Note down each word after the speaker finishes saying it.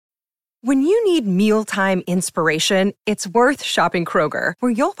When you need mealtime inspiration, it's worth shopping Kroger,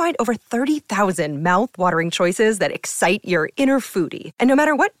 where you'll find over 30,000 mouth-watering choices that excite your inner foodie. And no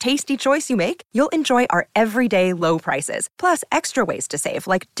matter what tasty choice you make, you'll enjoy our everyday low prices, plus extra ways to save,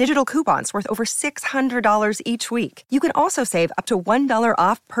 like digital coupons worth over $600 each week. You can also save up to $1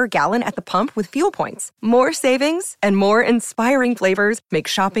 off per gallon at the pump with fuel points. More savings and more inspiring flavors make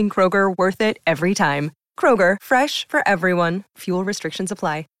shopping Kroger worth it every time. Kroger, fresh for everyone. Fuel restrictions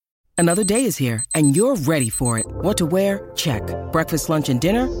apply. Another day is here, and you're ready for it. What to wear? Check. Breakfast, lunch, and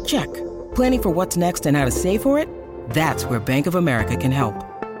dinner? Check. Planning for what's next and how to save for it? That's where Bank of America can help.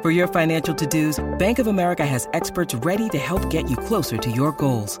 For your financial to-dos, Bank of America has experts ready to help get you closer to your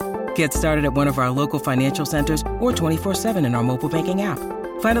goals. Get started at one of our local financial centers or 24/7 in our mobile banking app.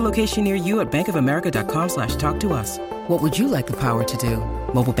 Find a location near you at bankofamerica.com/talktous. What would you like the power to do?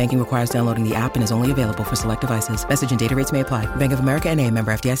 Mobile banking requires downloading the app and is only available for select devices. Message and data rates may apply. Bank of America N.A.,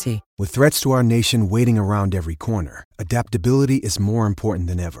 member FDIC. With threats to our nation waiting around every corner, adaptability is more important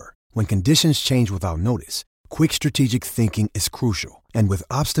than ever. When conditions change without notice, quick strategic thinking is crucial. And with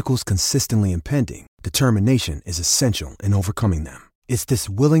obstacles consistently impending, determination is essential in overcoming them. It's this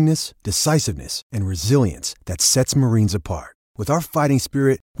willingness, decisiveness, and resilience that sets Marines apart. With our fighting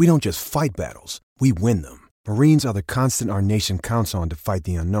spirit, we don't just fight battles, we win them. Marines are the constant our nation counts on to fight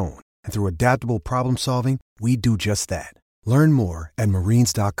the unknown. And through adaptable problem solving, we do just that. Learn more at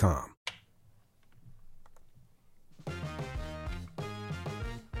marines.com.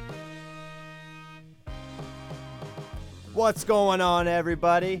 What's going on,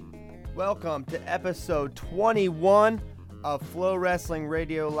 everybody? Welcome to episode 21 of Flow Wrestling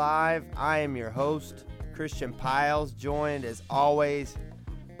Radio Live. I am your host, Christian Piles, joined as always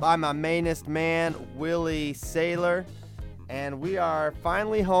by my mainest man, Willie Saylor. And we are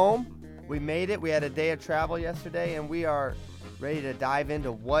finally home. We made it. We had a day of travel yesterday, and we are ready to dive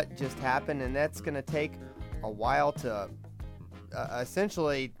into what just happened. And that's going to take a while to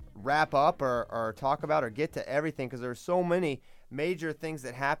essentially wrap up or talk about or get to everything, because there's so many major things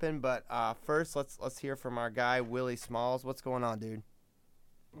that happened. But first, let's hear from our guy, Willie Smalls. What's going on, dude?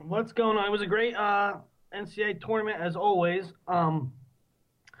 What's going on? It was a great NCAA tournament, as always.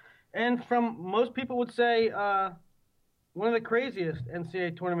 And from most people would say one of the craziest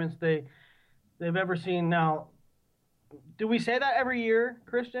NCAA tournaments they've ever seen. Now, do we say that every year,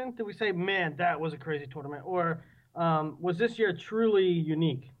 Christian? Do we say, man, that was a crazy tournament? Or was this year truly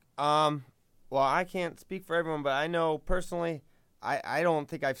unique? Well, I can't speak for everyone, but I know personally, I don't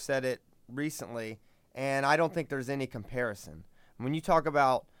think I've said it recently, and I don't think there's any comparison. When you talk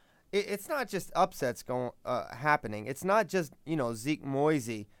about it's not just upsets happening. It's not just, Zeke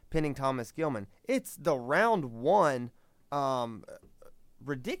Moisey pinning Thomas Gilman. It's the round one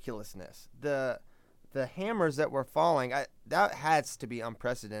ridiculousness. The hammers that were falling, that has to be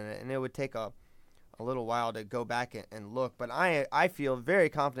unprecedented, and it would take a little while to go back and look. But I feel very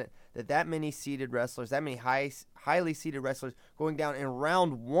confident that many seeded wrestlers, that many highly seeded wrestlers going down in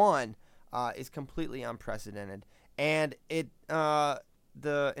round one is completely unprecedented. And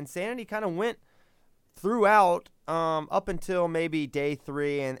the insanity kind of went throughout up until maybe day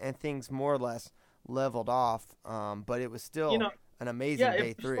three, and things more or less leveled off. But it was still an amazing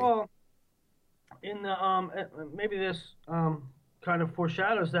day three. In the maybe this kind of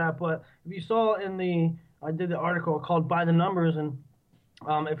foreshadows that, but if you saw I did the article called "By the Numbers," and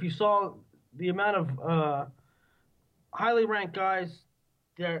if you saw the amount of highly ranked guys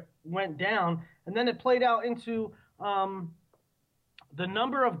that went down, and then it played out into the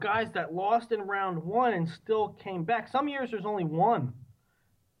number of guys that lost in round one and still came back. Some years there's only one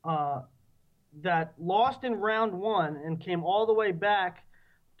that lost in round one and came all the way back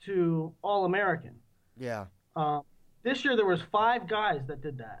to All-American. Yeah. This year there was 5 guys that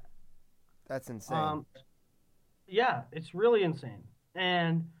did that. That's insane. Yeah, it's really insane.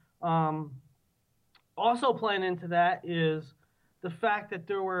 And also playing into that is the fact that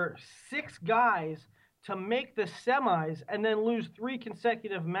there were 6 guys to make the semis and then lose 3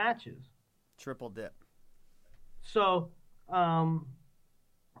 consecutive matches. Triple dip. So,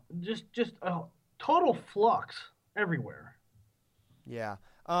 just a total flux everywhere. Yeah.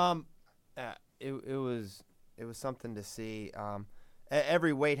 It was something to see.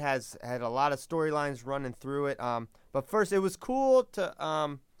 Every weight had a lot of storylines running through it. But first, it was cool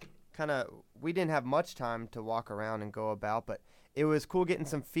to we didn't have much time to walk around and go about, but it was cool getting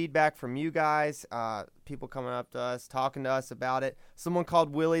some feedback from you guys, people coming up to us, talking to us about it. Someone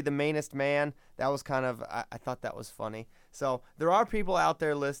called Willie the mainest man. That was I thought that was funny. So there are people out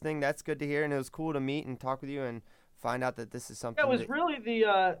there listening. That's good to hear, and it was cool to meet and talk with you and find out that this is something. Yeah, it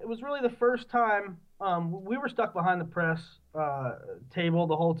was really the first time we were stuck behind the press table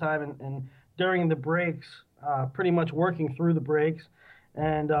the whole time, and during the breaks, pretty much working through the breaks.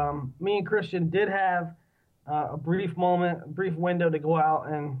 And me and Christian did have a brief window to go out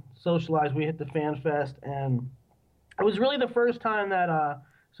and socialize. We hit the Fan Fest, and it was really the first time that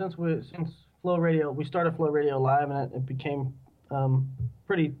since Flow Radio, we started Flow Radio Live, and it became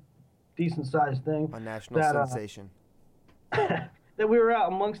pretty decent sized thing. A national sensation. That we were out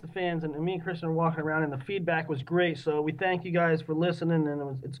amongst the fans, and me and Christian were walking around, and the feedback was great. So we thank you guys for listening,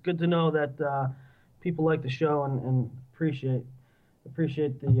 and it's good to know that people like the show and appreciate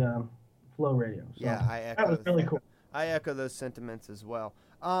the Flow Radio. So yeah, that was really cool. I echo those sentiments as well.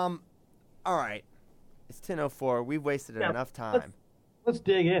 All right, it's 10:04. We've wasted enough time. Let's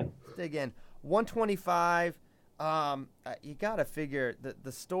dig in. 125. You got to figure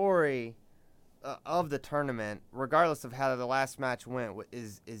the story of the tournament, regardless of how the last match went,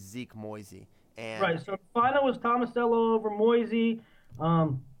 is Zeke Moisey. And right. So the final was Tomasello over Moisey.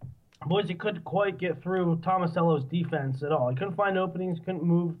 Moisey couldn't quite get through Tomasello's defense at all. He couldn't find openings, couldn't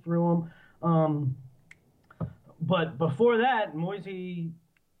move through them. But before that, Moisey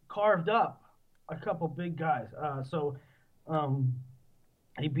carved up a couple big guys.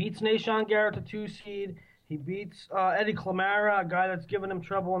 He beats Nahshon Garrett, the 2 seed. He beats Eddie Clamara, a guy that's given him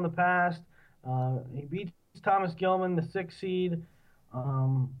trouble in the past. He beats Thomas Gilman, the 6 seed,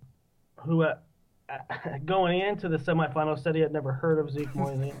 who going into the semifinals said he had never heard of Zeke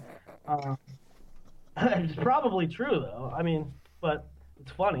Moisey. It's probably true, though. I mean, but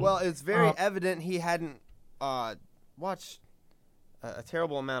it's funny. Well, it's very evident he hadn't watched a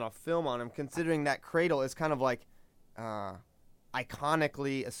terrible amount of film on him, considering that cradle is kind of like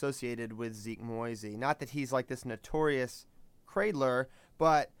iconically associated with Zeke Moisey. Not that he's like this notorious cradler,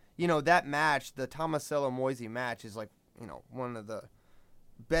 but that match, the Tomasello-Moisey match, is like one of the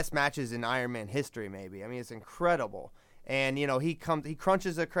best matches in Ironman history, maybe. I mean, it's incredible. And he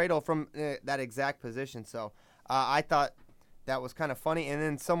crunches a cradle from that exact position. So I thought that was kind of funny, and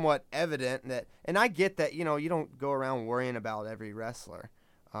then somewhat evident that. And I get that you don't go around worrying about every wrestler.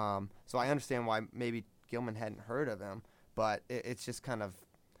 So I understand why maybe Gilman hadn't heard of him, but it's just kind of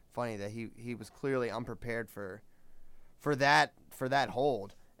funny that he was clearly unprepared for that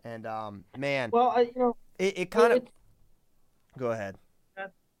hold. And man, well, it kind of. Go ahead.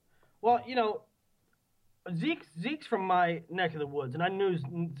 Well, Zeke's from my neck of the woods, and I knew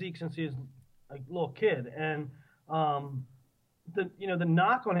Zeke since he was a little kid. And the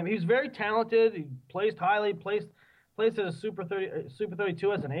knock on him, he was very talented. He placed highly, placed as a Super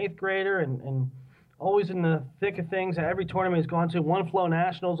 32 as an 8th grader, and always in the thick of things at every tournament he's gone to. Won Flow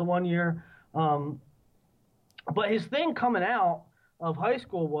Nationals in 1 year. But his thing coming out of high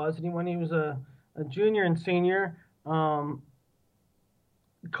school was when he was a junior and senior.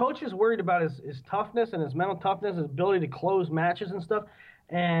 Coaches worried about his toughness and his mental toughness, his ability to close matches and stuff.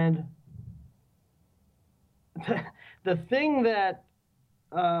 And the thing that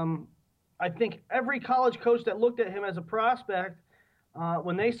I think every college coach that looked at him as a prospect,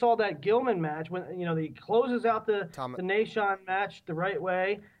 when they saw that Gilman match, when he closes out the Nahshon match the right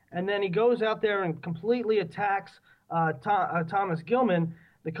way, and then he goes out there and completely attacks Thomas Gilman,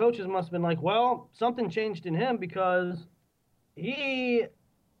 the coaches must have been like, well, something changed in him, because he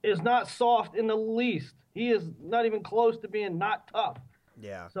is not soft in the least. He is not even close to being not tough.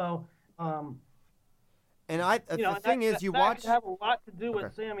 Yeah. So, and the thing is, you watch. That have a lot to do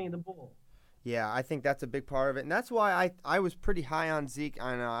with Sammy the Bull. Yeah, I think that's a big part of it, and that's why I was pretty high on Zeke.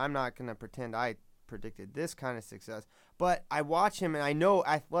 I know I'm not going to pretend I predicted this kind of success, but I watch him, and I know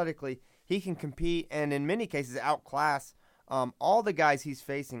athletically he can compete, and in many cases outclass all the guys he's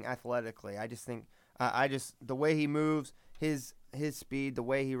facing athletically. I just think the way he moves, his speed, the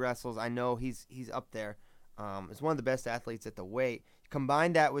way he wrestles, I know he's up there. He's one of the best athletes at the weight.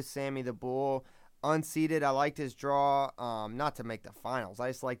 Combine that with Sammy the Bull, unseeded. I liked his draw. Not to make the finals. I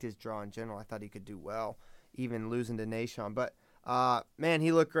just liked his draw in general. I thought he could do well, even losing to Nahshon. But man,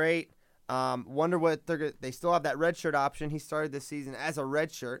 he looked great. Wonder what they still have that red shirt option. He started this season as a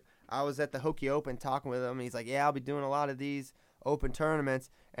red shirt. I was at the Hokie Open talking with him, and he's like, "Yeah, I'll be doing a lot of these open tournaments."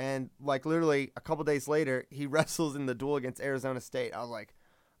 And like literally a couple days later, he wrestles in the duel against Arizona State. I was like,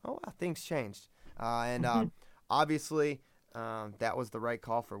 "Oh wow, things changed." Obviously, that was the right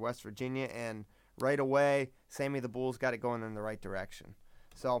call for West Virginia, and right away, Sammy the Bull's got it going in the right direction.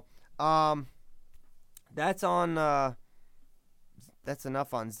 So that's on. That's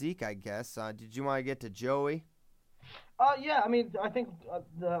enough on Zeke, I guess. Did you want to get to Joey? Yeah, I mean, I think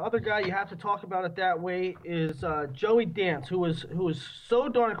the other guy you have to talk about at that weight is Joey Dance, who was so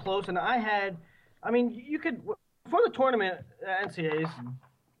darn close. And you could, before the tournament, NCAAs,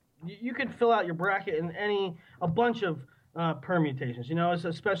 you can fill out your bracket in a bunch of permutations.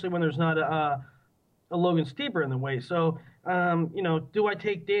 Especially when there's not a Logan Stieber in the way. So, do I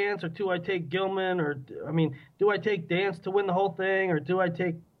take Dance or do I take Gilman do I take Dance to win the whole thing or do I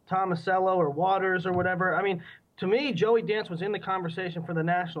take Tomasello or Waters or whatever? To me, Joey Dance was in the conversation for the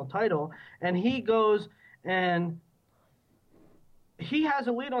national title, and he goes and he has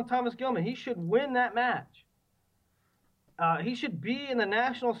a lead on Thomas Gilman. He should win that match. He should be in the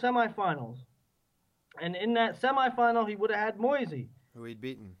national semifinals. And in that semifinal, he would have had Moisey, who he'd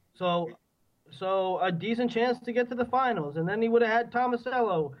beaten. So a decent chance to get to the finals. And then he would have had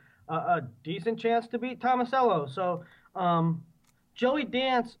Tomasello, a decent chance to beat Tomasello. So Joey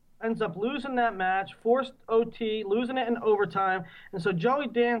Dance ends up losing that match, forced OT, losing it in overtime. And so Joey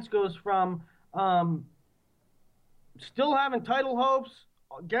Dance goes from still having title hopes,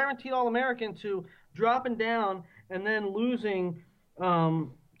 guaranteed All-American, to dropping down and then losing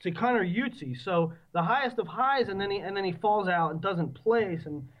to Connor Utzi. So the highest of highs, and then he falls out and doesn't place.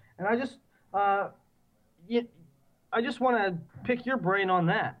 And I just want to pick your brain on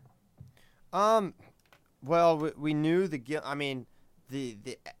that. Well, we knew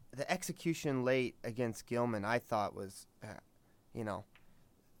the execution late against Gilman, I thought was,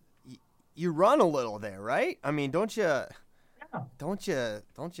 you run a little there, right? Don't you? Yeah. Don't you?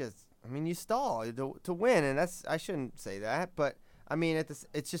 You stall to win, and I shouldn't say that, but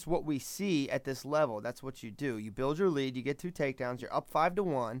it's just what we see at this level. That's what you do. You build your lead, you get 2 takedowns, you're up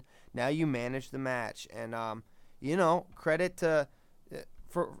 5-1. Now you manage the match, and credit to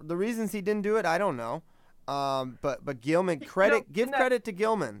for the reasons he didn't do it. I don't know. But Gilman, give credit to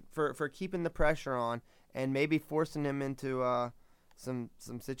Gilman for keeping the pressure on and maybe forcing him into some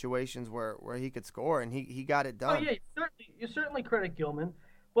situations where he could score, and he got it done. Oh yeah, you certainly credit Gilman,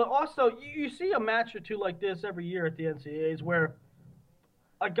 but also you see a match or two like this every year at the NCAAs where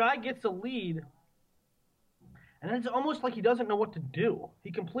a guy gets a lead, and it's almost like he doesn't know what to do.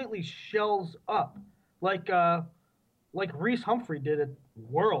 He completely shells up, like Reese Humphrey did at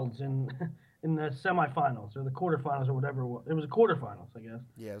Worlds in the semifinals or the quarterfinals or whatever. It was quarterfinals, I guess.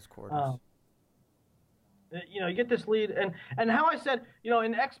 Yeah, it was quarters. You get this lead, and how I said,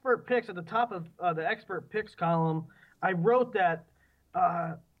 in expert picks at the top of the expert picks column, I wrote that,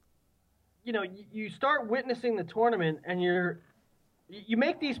 you start witnessing the tournament and you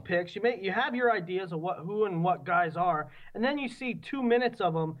make these picks, you have your ideas of who and what guys are, and then you see 2 minutes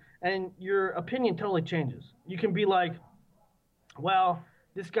of them, and your opinion totally changes. You can be like, well,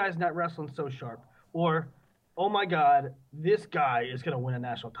 this guy's not wrestling so sharp, or, oh my God, this guy is going to win a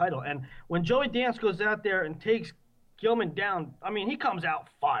national title. And when Joey Dance goes out there and takes Gilman down, he comes out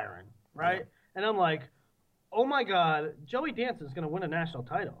firing, right? Yeah. And I'm like, oh my God, Joey Dance is going to win a national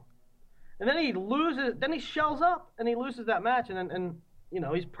title. And then he loses, then he shells up and he loses that match. And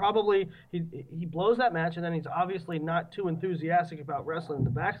he's probably, he blows that match, and then he's obviously not too enthusiastic about wrestling in the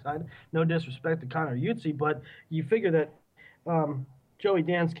backside. No disrespect to Connor Utzi, but you figure that Joey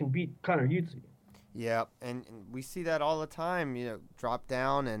Dance can beat Connor Utzi. Yeah, and we see that all the time, drop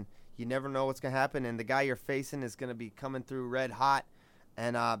down, and you never know what's going to happen, and the guy you're facing is going to be coming through red hot,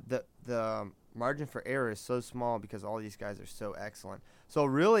 and the margin for error is so small because all these guys are so excellent. So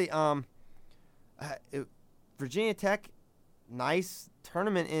really, Virginia Tech, nice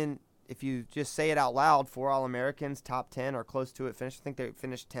tournament if you just say it out loud, 4 All-Americans, top 10 or close to it. I think they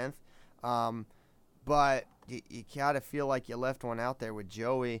finished 10th. But you got to feel like you left one out there with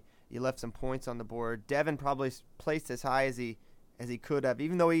Joey. You left some points on the board. Devin probably placed as high as he could have,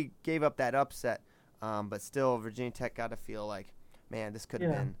 even though he gave up that upset. But still, Virginia Tech got to feel like, man, this could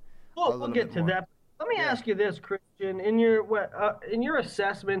have been. We'll get to that. Let me ask you this, Christian. In your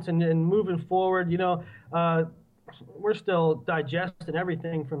assessments and moving forward, we're still digesting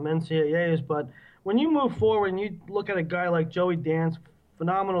everything from NCAAs, but when you move forward and you look at a guy like Joey Dance,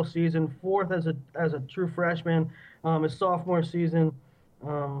 phenomenal season, 4th as a true freshman, his sophomore season,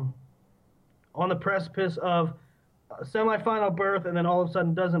 on the precipice of a semifinal berth, and then all of a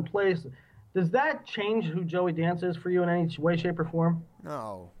sudden doesn't place. Does that change who Joey Dance is for you in any way, shape, or form?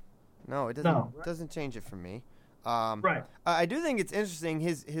 No, it doesn't. No. It doesn't change it for me. Right. I do think it's interesting.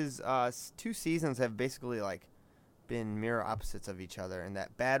 His 2 seasons have basically been mirror opposites of each other. In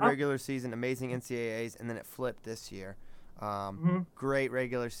that bad regular season, amazing NCAAs, and then it flipped this year. Great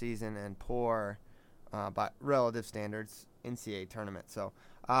regular season and poor, by relative standards, NCAA tournament. So,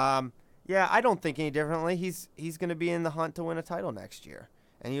 I don't think any differently. He's going to be in the hunt to win a title next year,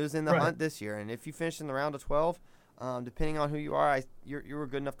 and he was in the hunt this year. And if you finish in the round of 12, depending on who you are, you were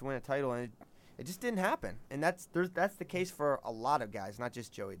good enough to win a title, and it just didn't happen. And that's the case for a lot of guys, not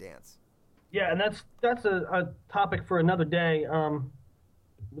just Joey Dance. Yeah, and that's a topic for another day.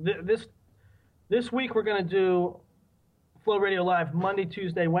 this week we're going to do Flow Radio Live Monday,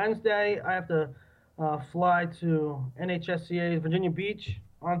 Tuesday, Wednesday. I have to fly to NHSCA's Virginia Beach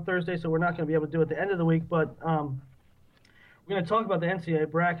on Thursday, so we're not going to be able to do it at the end of the week. But we're going to talk about the NCAA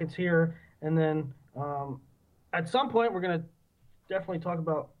brackets here, and then at some point we're going to definitely talk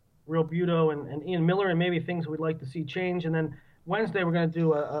about Real Buto and Ian Miller and maybe things we'd like to see change. And then Wednesday we're going to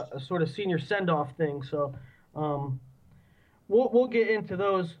do a sort of senior send-off thing. So we'll get into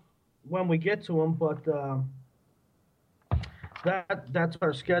those when we get to them, but that's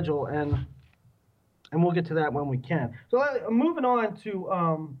our schedule, and we'll get to that when we can. So moving on to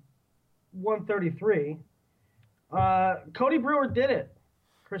 133, Cody Brewer did it.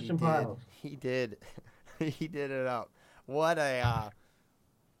 Christian Piles. He did. He did it up. What a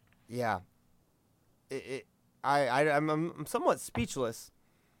yeah. I'm somewhat speechless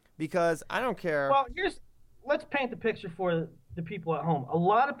because I don't care. Well, let's paint the picture for the people at home. A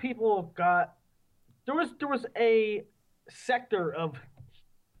lot of people there was a sector of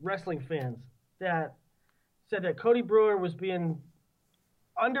wrestling fans that said that Cody Brewer was being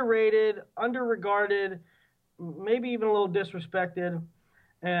underrated, underregarded, maybe even a little disrespected.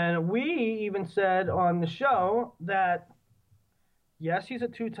 And we even said on the show that, yes, he's a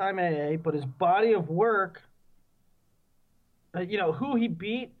two-time AA, but his body of work, who he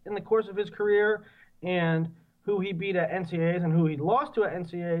beat in the course of his career and who he beat at NCAAs and who he lost to at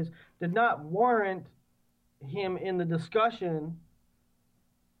NCAAs did not warrant him in the discussion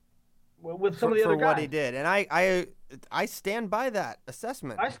with some of the other guys. For what he did. And I stand by that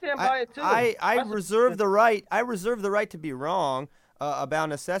assessment. I stand by it too. I reserve the right to be wrong about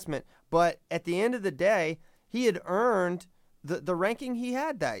an assessment, but at the end of the day, he had earned the ranking he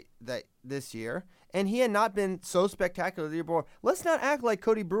had that this year, and he had not been so spectacular the year before. Let's not act like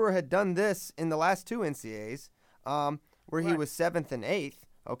Cody Brewer had done this in the last two NCAAs, where he was 7th and 8th.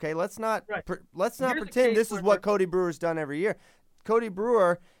 Okay, let's not pretend this is what Cody Brewer's done every year. Cody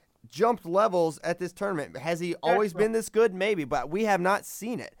Brewer jumped levels at this tournament. Has he always been this good? Maybe, but we have not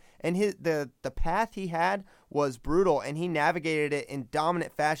seen it. And the path he had was brutal, and he navigated it in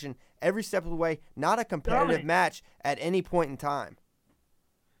dominant fashion every step of the way. Not a competitive match at any point in time.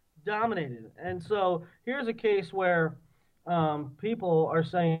 Dominated. And so here's a case where people are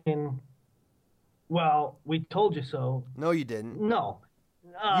saying, well, we told you so. No, you didn't. No.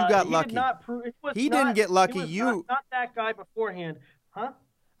 You got lucky. He didn't get lucky. Not that guy beforehand. Huh?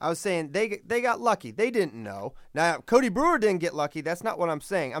 I was saying they got lucky. They didn't know. Now, Cody Brewer didn't get lucky. That's not what I'm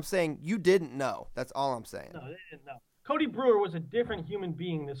saying. I'm saying you didn't know. That's all I'm saying. No, they didn't know. Cody Brewer was a different human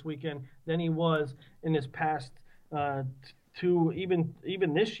being this weekend than he was in his past two, even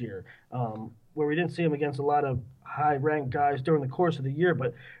this year, where we didn't see him against a lot of high-ranked guys during the course of the year.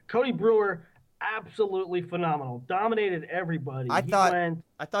 But Cody Brewer, absolutely phenomenal. Dominated everybody. I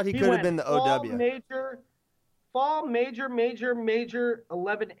thought he could have been the OW. Fall major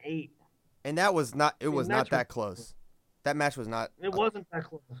 11-8. And that was not that close. That match was not. It wasn't that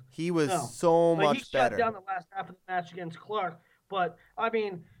close. He was so much better. He shut down the last half of the match against Clark, but I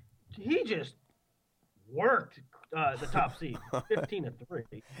mean, he just worked the top seed, 15-3.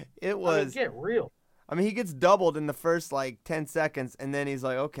 It was. Get real. I mean, he gets doubled in the first 10 seconds, and then he's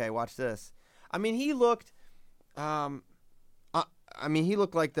like, "Okay, watch this." I mean, he looked. He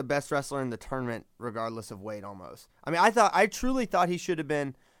looked like the best wrestler in the tournament, regardless of weight, almost. I mean, I truly thought he should have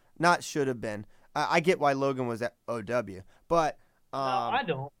been, not should have been. I get why Logan was at OW, but no, I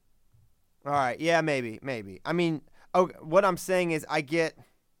don't. All right, yeah, maybe. I mean, what I'm saying is, I get.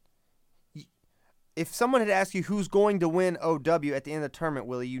 If someone had asked you who's going to win OW at the end of the tournament,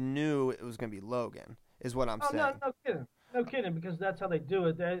 Willie, you knew it was going to be Logan. Is what I'm saying. No kidding, because that's how they do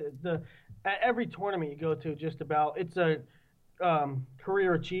it. At every tournament you go to, just about, it's a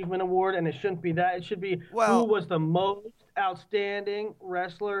career achievement award, and it shouldn't be that. It should be who was the most outstanding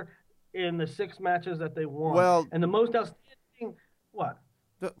wrestler in the 6 matches that they won. Well, and the most outstanding, what?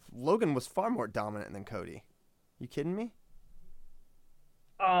 Logan was far more dominant than Cody. You kidding me?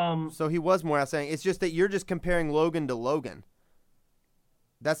 So he was more outstanding. It's just that you're just comparing Logan to Logan.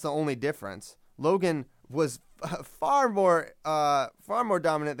 That's the only difference. Logan was far more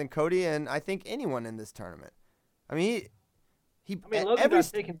dominant than Cody, and I think anyone in this tournament. I mean, Logan got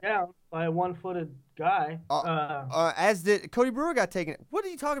taken down by a one-footed guy. As did Cody Brewer. Got taken. What are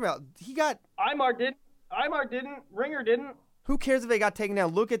you talking about? He got. Imar didn't. Ringer didn't. Who cares if they got taken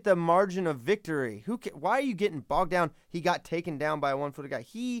down? Look at the margin of victory. Why are you getting bogged down? He got taken down by a one-footed guy.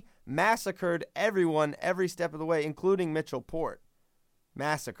 He massacred everyone every step of the way, including Mitchell Port.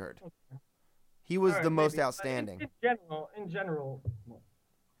 Massacred. Okay. He was the most outstanding. In general,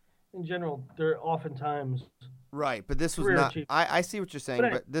 there oftentimes Right, but this was career not. achievement. I see what you're saying,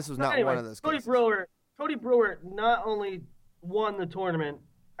 but this was not anyway, one of those Cody cases. Cody Brewer not only won the tournament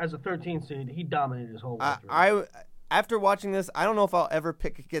as a 13th seed, he dominated his whole way through. After watching this, I don't know if I'll ever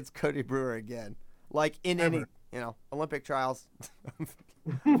pick against Cody Brewer again. Like in Ever. any, Olympic trials.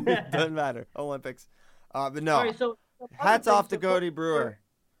 It doesn't matter. Olympics. But no. All right, so Hats off to Cody Brewer.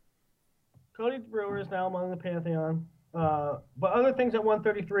 Cody Brewer is now among the Pantheon. But other things at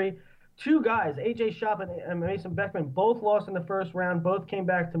 133, two guys, AJ Schaap and Mason Beckman, both lost in the first round. Both came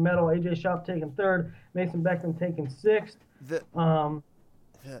back to medal. AJ Schaap taking third, Mason Beckman taking sixth. The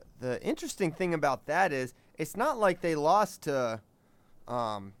interesting thing about that is it's not like they lost to,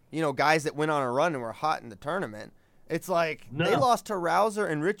 guys that went on a run and were hot in the tournament. It's like they lost to Rouser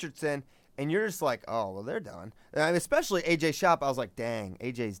and Richardson, and you're just like, oh, well, they're done. Especially AJ Schaap. I was like, dang,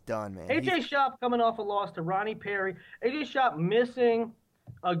 AJ's done, man. AJ Schaap coming off a loss to Ronnie Perry. AJ Schaap missing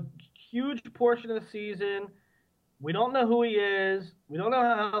a huge portion of the season. We don't know who he is. We don't know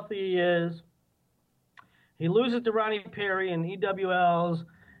how healthy he is. He loses to Ronnie Perry in EWLs.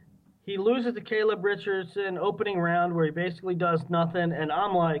 He loses to Caleb Richardson opening round where he basically does nothing. And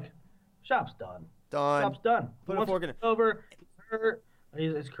I'm like, Schaap's done. Schaap's done. Put a fork in it. Over. He's hurt.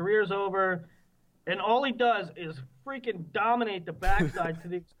 His career's over. And all he does is freaking dominate the backside to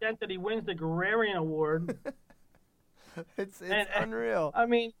the extent that he wins the Guerrerian Award. It's unreal. I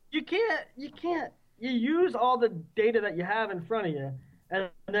mean, you use all the data that you have in front of you, and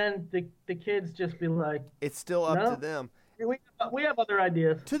then the kids just be like, it's still up to them. We have other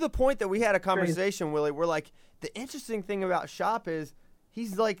ideas. To the point that we had a conversation, Willie, we're like, the interesting thing about Schaap is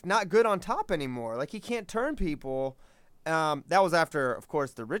he's like not good on top anymore. Like he can't turn people. That was after, of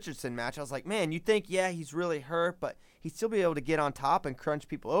course, the Richardson match. I was like, man, you think, he's really hurt, but he'd still be able to get on top and crunch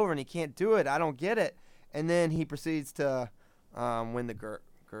people over, and he can't do it. I don't get it. And then he proceeds to win the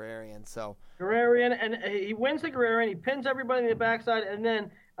Guerrerian. So Guerrerian, and he wins the Guerrerian. He pins everybody in the backside, and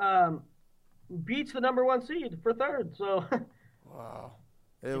then beats the number one seed for third. So wow,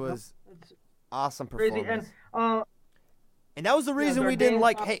 it was awesome crazy. performance. And that was the reason we didn't Dardane's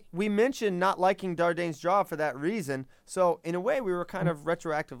like. Hey, we mentioned not liking Dardane's job for that reason. So in a way, we were kind of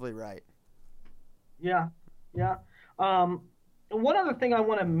retroactively right. Yeah. And one other thing I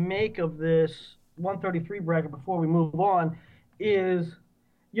want to make of this 133 bracket before we move on is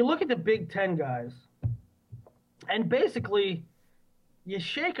you look at the Big Ten guys, and basically you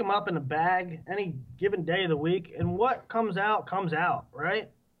shake them up in a bag any given day of the week, and what comes out, right?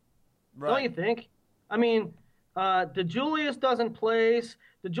 Don't you think? I mean, DeJulius doesn't place.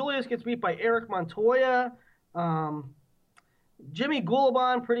 DeJulius gets beat by Eric Montoya. Jimmy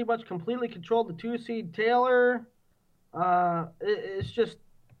Gulabon pretty much completely controlled the 2-seed Taylor. It's just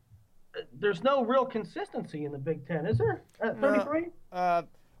there's no real consistency in the Big Ten, is there? 33?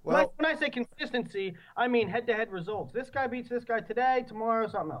 When I say consistency, I mean head-to-head results. This guy beats this guy today, tomorrow,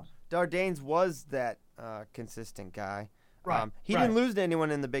 something else. Dardane's was that consistent guy. Right. He didn't lose to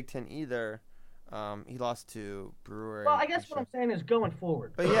anyone in the Big Ten either. He lost to Brewer. Well, I guess what I'm saying is going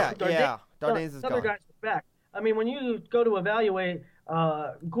forward. But Dardane's is other gone. guys are back. I mean, when you go to evaluate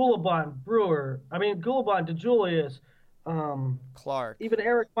Gulabon, DeJulius, Clark, even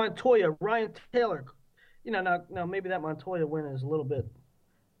Eric Montoya, Ryan Taylor. Now maybe that Montoya win is a little bit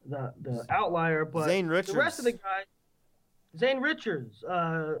the outlier, but Zane Richards. The rest of the guys, Zane Richards,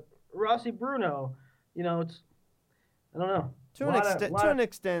 Rossi Bruno, it's I don't know. To an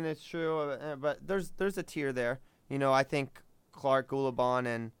extent, it's true, but there's a tier there. I think Clark, Gulabon,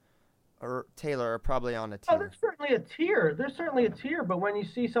 and Taylor are probably on a tier. Oh, there's certainly a tier. But when you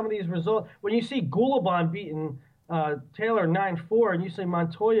see some of these results, when you see Gulabon beating Taylor 9-4, and you see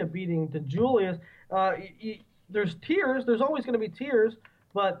Montoya beating DeJulius, there's tiers. There's always going to be tiers,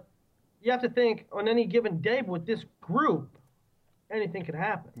 but you have to think on any given day with this group, anything could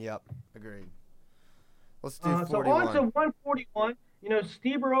happen. Yep, agreed. Let's do 41. So on to 141.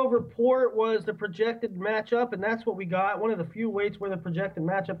 Stieber over Port was the projected matchup, and that's what we got. One of the few weights where the projected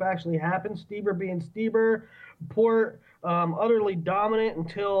matchup actually happened. Stieber being Stieber. Port utterly dominant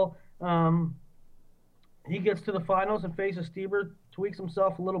until he gets to the finals and faces Stieber, tweaks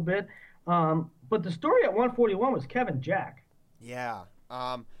himself a little bit. But the story at 141 was Kevin Jack. Yeah.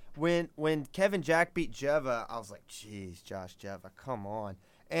 When Kevin Jack beat Jeva, I was like, geez, Josh Jeva, come on.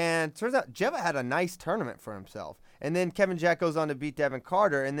 And turns out Jeva had a nice tournament for himself. And then Kevin Jack goes on to beat Devin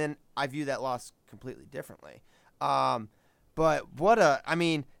Carter, and then I view that loss completely differently. But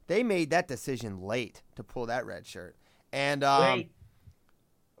they made that decision late to pull that red shirt. And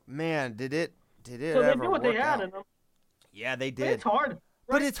man, did it so ever they knew what work they had out. in them. Yeah, they did. But it's hard. Right?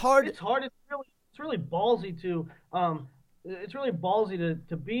 But it's hard. It's hard. It's really ballsy to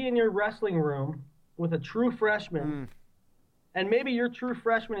to be in your wrestling room with a true freshman, and maybe your true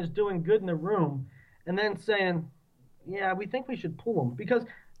freshman is doing good in the room, and then saying, yeah, we think we should pull him, because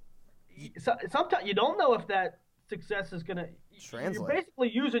sometimes you don't know if that success is going to translate. You're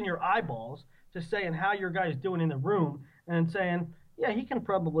basically using your eyeballs to saying how your guy's doing in the room and saying, yeah, he can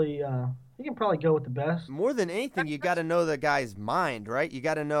probably go with the best. More than anything, you got to know the guy's mind, right? You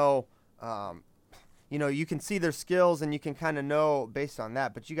got to know, you can see their skills and you can kind of know based on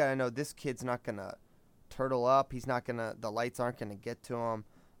that, but you got to know this kid's not going to turtle up. He's not going to, the lights aren't going to get to him.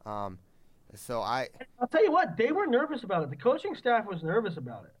 I'll tell you what, they were nervous about it. The coaching staff was nervous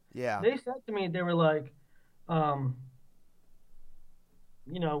about it. Yeah. They said to me, they were like,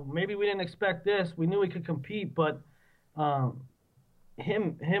 maybe we didn't expect this. We knew we could compete, but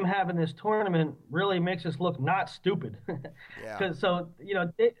him having this tournament really makes us look not stupid. Yeah.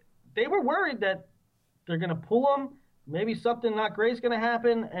 They were worried that they're going to pull him. Maybe something not great is going to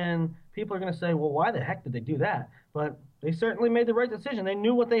happen, and people are going to say, well, why the heck did they do that? But they certainly made the right decision. They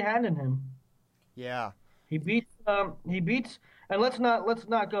knew what they had in him. Yeah. He beats, and let it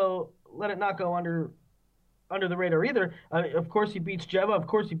not go under the radar either. Of course, he beats Jeva. Of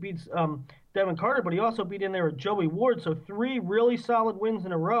course, he beats Devin Carter, but he also beat in there with Joey Ward. So 3 really solid wins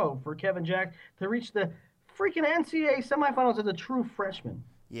in a row for Kevin Jack to reach the freaking NCAA semifinals as a true freshman.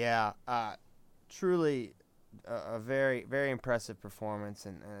 Yeah, truly a very, very impressive performance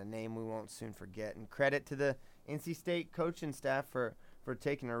and a name we won't soon forget. And credit to the NC State coaching staff for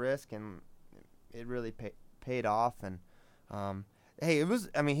taking a risk, and it really paid off. And hey, it was.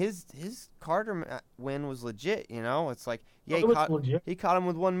 I mean, his Carter win was legit. It's like, yeah, he caught him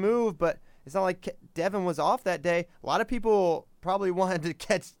with one move, but it's not like Devin was off that day. A lot of people probably wanted to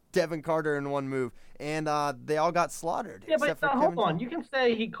catch Devin Carter in one move, and they all got slaughtered. Yeah, but hold on. You can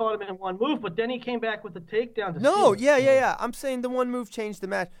say he caught him in one move, but then he came back with the takedown. No, yeah. I'm saying the one move changed the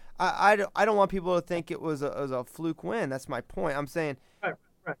match. I don't want people to think it was a fluke win. That's my point. I'm saying. Right.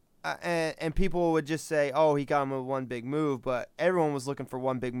 And people would just say, oh, he got him with one big move, but everyone was looking for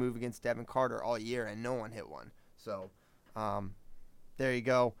one big move against Devin Carter all year, and no one hit one. So there you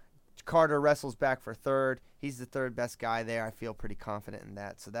go. Carter wrestles back for third. He's the third best guy there. I feel pretty confident in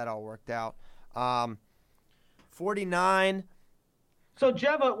that. So that all worked out. 49. So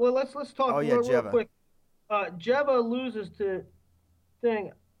Jeva, well, let's talk real quick. Jeva loses to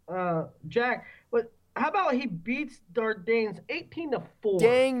Jack, but how about he beats Dardanes 18-4?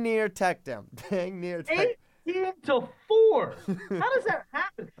 Dang near teched him. 18-4. How does that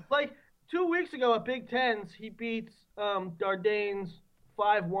happen? Like 2 weeks ago at Big Tens, he beats Dardanes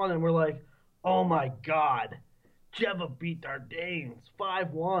 5-1, and we're like, oh my God, Jeva beat Dardanes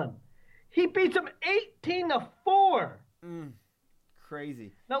 5-1. He beats him 18-4.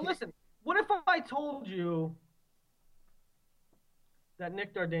 Crazy. Now listen, what if I told you that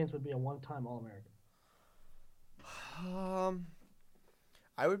Nick Dardanes would be a one-time All-American?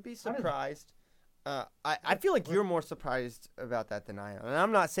 I would be surprised. I feel like you're more surprised about that than I am. And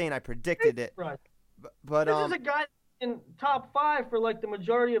I'm not saying I predicted it. But this is a guy in top 5 for like the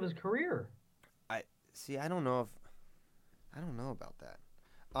majority of his career. I don't know about that.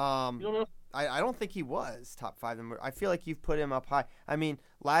 You don't know? I don't think he was top 5. I feel like you've put him up high. I mean,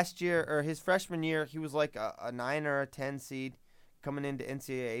 last year or his freshman year, he was like a 9 or a 10 seed coming into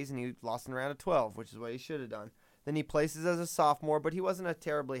NCAAs, and he lost in the round of 12, which is what he should have done. Then he places as a sophomore, but he wasn't a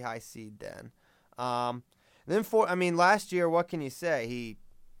terribly high seed then. Last year, what can you say?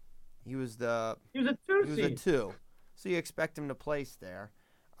 He was a 2 seed. He was a 2. So you expect him to place there.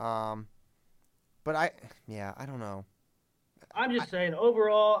 But I don't know. I'm just saying,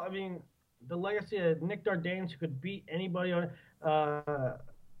 overall, I mean, the legacy of Nick Dardanes, who could beat anybody on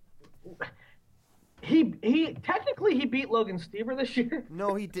he technically he beat Logan Stieber this year.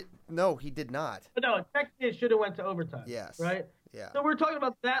 No, he did not. But no, technically it should have went to overtime. Yes. Right? Yeah. So we're talking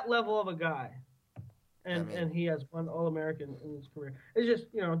about that level of a guy. And he has one All-American in his career. It just,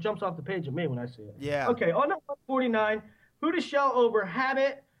 jumps off the page at me when I see it. Yeah. Okay, on to 149, Hudashell over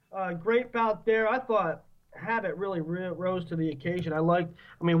Habit. Great bout there. I thought Habit really rose to the occasion.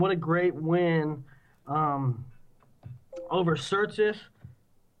 What a great win over Surtis.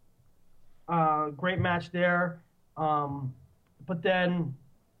 Great match there. But then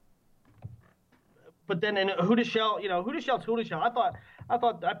in Hudashell, Hudashell's Hudashell.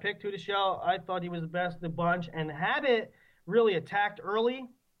 I picked Hudashell. I thought he was the best of the bunch. And Habit really attacked early.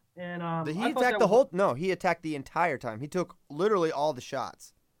 And he attacked he attacked the entire time. He took literally all the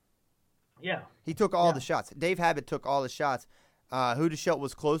shots. Yeah. He took all the shots. Dave Habit took all the shots. Hudashell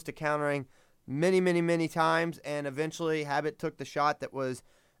was close to countering many, many, many times, and eventually Habit took the shot that was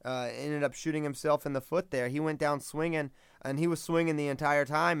ended up shooting himself in the foot there. He went down swinging, and he was swinging the entire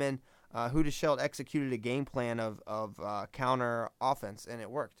time, and Hudashelt executed a game plan of counter offense, and it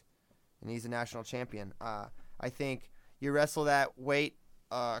worked. And he's a national champion. I think you wrestle that weight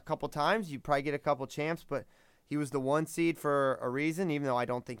a couple times, you probably get a couple champs, but he was the 1 seed for a reason, even though I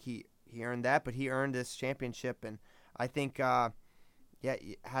don't think he earned that, but he earned this championship. And I think,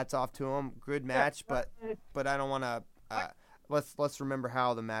 hats off to him. Good match, but I don't want to let's remember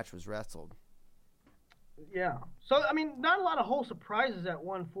how the match was wrestled. Yeah. So, I mean, not a lot of whole surprises at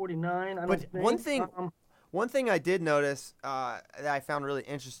 149. I don't think. One thing I did notice that I found really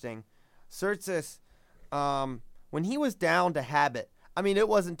interesting, Surtsas, when he was down to Habit, I mean, it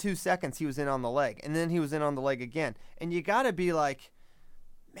wasn't 2 seconds he was in on the leg, and then he was in on the leg again. And you got to be like,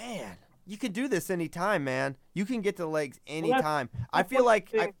 man, you can do this anytime, man. You can get to the legs anytime. I feel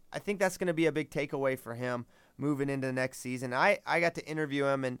like I think that's going to be a big takeaway for him moving into the next season. I got to interview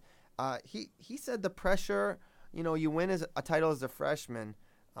him, and he said the pressure, you win as a title as a freshman,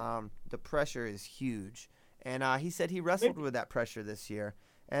 the pressure is huge. And he said he wrestled with that pressure this year.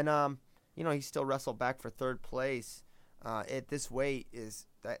 And, he still wrestled back for third place. At this weight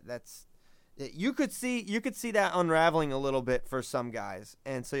you could see that unraveling a little bit for some guys.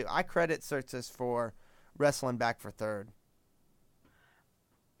 And so I credit Surtsas for wrestling back for third.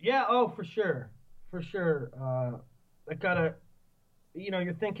 Yeah, for sure. For sure. I gotta,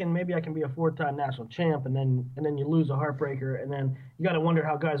 you're thinking maybe I can be a 4-time national champ, and then you lose a heartbreaker, and then you got to wonder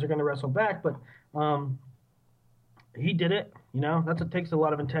how guys are going to wrestle back. But he did it. It takes a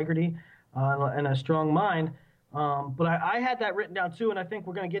lot of integrity and a strong mind. But I had that written down too, and I think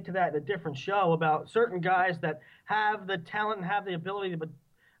we're going to get to that in a different show about certain guys that have the talent and have the ability, but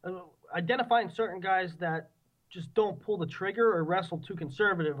identifying certain guys that just don't pull the trigger or wrestle too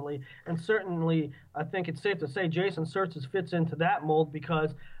conservatively. And certainly, I think it's safe to say Jason Surtsas fits into that mold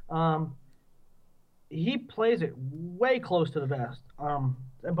because he plays it way close to the vest.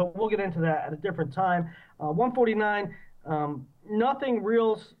 But we'll get into that at a different time. 149. Nothing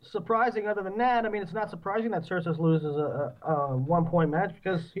real surprising other than that. I mean, it's not surprising that Surtsas loses a 1-point match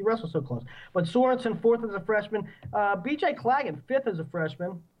because he wrestles so close. But Sorensen, 4th as a freshman. B.J. Claggett, 5th as a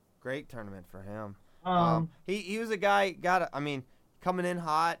freshman. Great tournament for him. He was a guy, coming in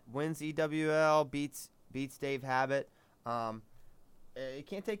hot, wins EWL, beats Dave Habit. You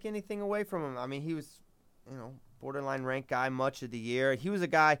can't take anything away from him. I mean, he was, borderline ranked guy much of the year. He was a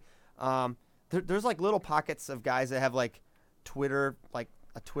guy, there's like little pockets of guys that have like Twitter, like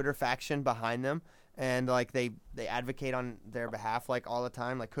a Twitter faction behind them, and like they advocate on their behalf like all the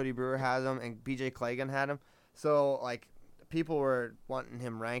time. Like Cody Brewer has him, and BJ Clagan had him. So like people were wanting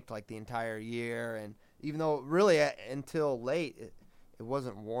him ranked like the entire year, and even though really until late it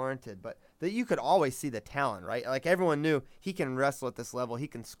wasn't warranted, but that you could always see the talent, right? Like everyone knew he can wrestle at this level, he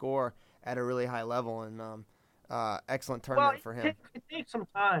can score at a really high level, and excellent tournament for him. It takes some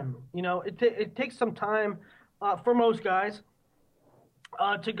time, it takes some time for most guys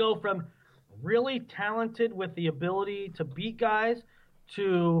to go from really talented with the ability to beat guys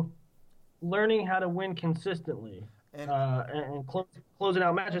to learning how to win consistently and closing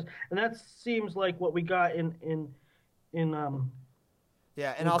out matches. And that seems like what we got in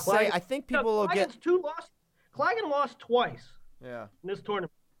yeah, and I'll say I think people will get Claggett lost twice. Yeah. In this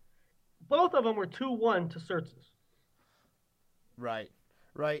tournament. Both of them were 2-1 to Surtsas. Right.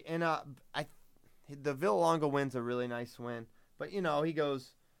 And the Villalonga win's a really nice win. But, he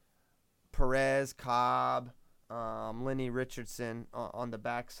goes Perez, Cobb, Lenny Richardson on the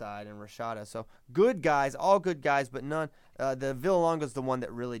backside, and Rashada. So good guys, all good guys, but none. The Villalonga's the one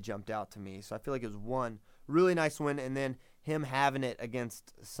that really jumped out to me. So I feel like it was one really nice win, and then him having it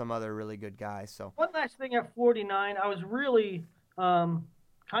against some other really good guys. So one last thing at 49, I was really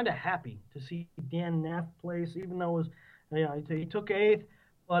kind of happy to see Dan Neff place, even though it was, he took 8th,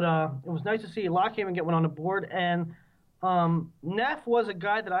 but it was nice to see Lockhaven get one on the board. And Neff was a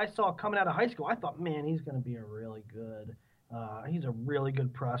guy that I saw coming out of high school. I thought, man, he's going to be he's a really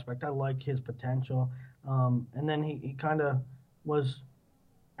good prospect. I like his potential. And then he kind of was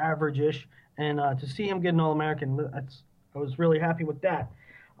average-ish. And to see him get an All-American, I was really happy with that.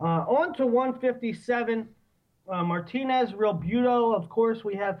 On to 157. Martinez, Real Buto. Of course,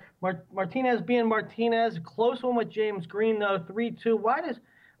 we have Martinez being Martinez. Close one with James Green, though, 3-2.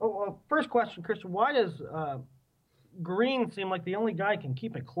 First question, Christian, why does Green seem like the only guy can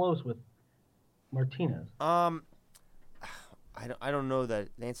keep it close with Martinez? I don't know the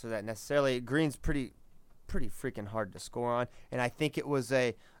answer to that necessarily. Green's pretty freaking hard to score on, and I think it was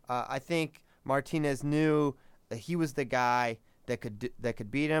I think Martinez knew that he was the guy that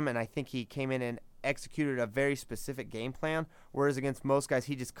could beat him, and I think he came in and executed a very specific game plan. Whereas against most guys,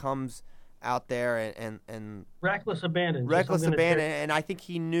 he just comes out there and reckless abandon. Reckless abandon, and I think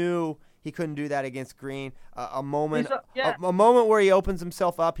he knew he couldn't do that against Green. A moment where he opens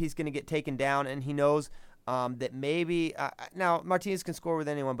himself up, he's going to get taken down, and he knows that maybe now Martinez can score with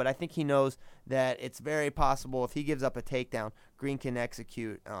anyone, but I think he knows that it's very possible if he gives up a takedown, Green can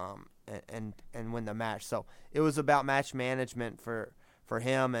execute and win the match. So it was about match management for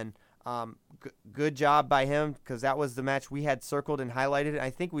him, and good job by him, because that was the match we had circled and highlighted. I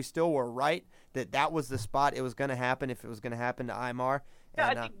think we still were right that was the spot it was going to happen if it was going to happen to Aymar. Yeah,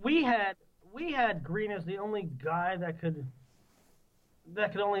 I think we had Green as the only guy that could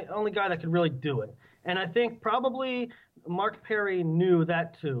only guy that could really do it. And I think probably Mark Perry knew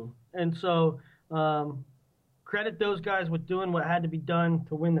that too. And so credit those guys with doing what had to be done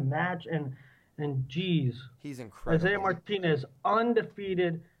to win the match. And geez, he's incredible. Isaiah Martinez,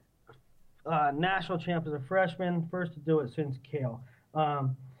 undefeated national champ as a freshman, first to do it since Kale.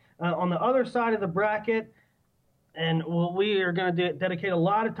 On the other side of the bracket, and we are going to dedicate a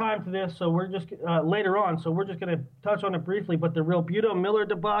lot of time to this, so we're just later on. So we're just going to touch on it briefly. But the Real Buto Miller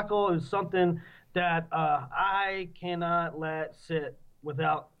debacle is something that I cannot let sit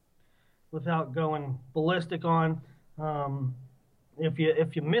without going ballistic on.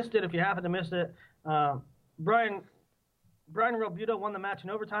 If you missed it, if you happen to miss it, Brian Real Buto won the match in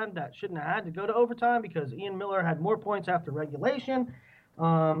overtime. That shouldn't have had to go to overtime because Ian Miller had more points after regulation.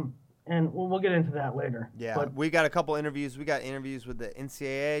 And we'll get into that later. Yeah, but we got a couple interviews. We got interviews with the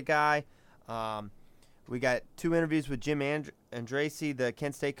NCAA guy. We got 2 interviews with Jim Andrasey, the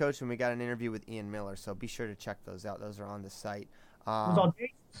Kent State coach, and we got an interview with Ian Miller. So be sure to check those out. Those are on the site.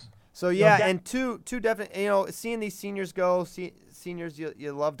 So yeah, and two definite. Seeing these seniors go, seniors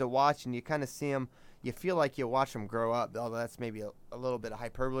you love to watch, and you kind of see them. You feel like you watch them grow up. Although that's maybe a little bit of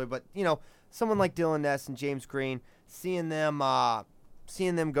hyperbole, but someone like Dylan Ness and James Green, seeing them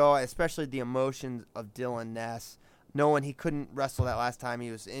go, especially the emotions of Dylan Ness, knowing he couldn't wrestle that last time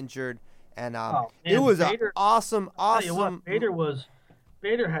he was injured, and it was Bader, awesome.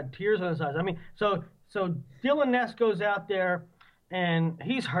 Bader had tears in his eyes. I mean, so Dylan Ness goes out there, and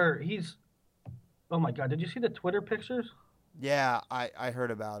he's hurt. Oh my God! Did you see the Twitter pictures? Yeah, I heard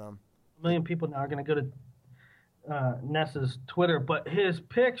about him. A million people now are going to go to Ness's Twitter, but his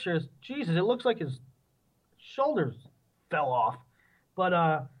pictures, Jesus, it looks like his shoulders fell off.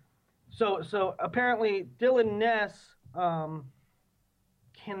 But so apparently Dylan Ness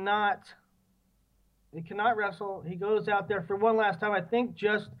cannot wrestle. He goes out there for one last time, I think,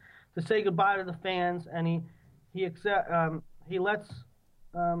 just to say goodbye to the fans, and he lets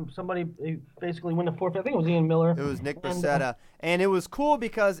somebody basically win the forfeit. I think it was Ian Miller. It was Nick Bracetta, and it was cool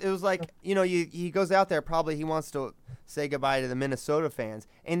because it was like he goes out there, probably he wants to say goodbye to the Minnesota fans,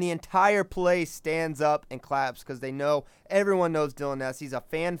 and the entire place stands up and claps because they know, everyone knows Dylan Ness. He's a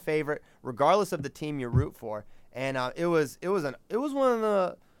fan favorite regardless of the team you root for, and it was one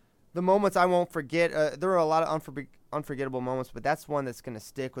of the moments I won't forget. There were a lot of unforgettable moments, but that's one that's going to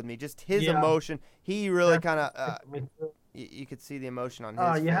stick with me. Just his emotion. He really kind of you could see the emotion on his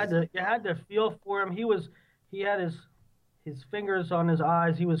face. You had to feel for him. He had his fingers on his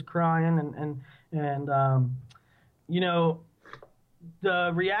eyes. He was crying, and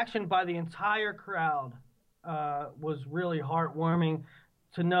the reaction by the entire crowd was really heartwarming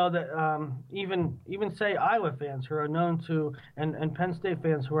to know that even say Iowa fans who are known to and Penn State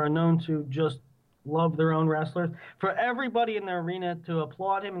fans who are known to just love their own wrestlers, for everybody in the arena to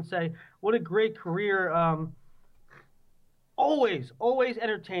applaud him and say, what a great career. Always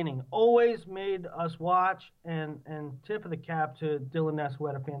entertaining, always made us watch, and tip of the cap to Dylan Ness, who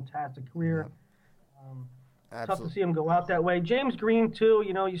had a fantastic career. Tough to see him go out that way. James Green too.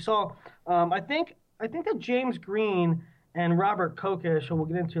 You saw. I think that James Green and Robert Kokesh, who we'll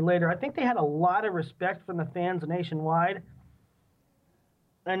get into later, I think they had a lot of respect from the fans nationwide,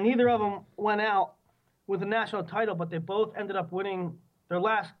 and neither of them went out with a national title, but they both ended up winning their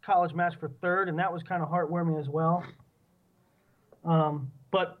last college match for third, and that was kind of heartwarming as well.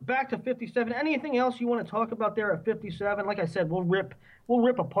 But back to 57. Anything else you want to talk about there at 57? Like I said, we'll rip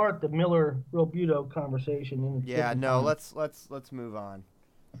apart the Miller Real Buto conversation. Let's move on.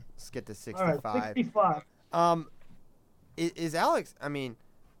 Let's get to 65. All right, 65. Is Alex? I mean,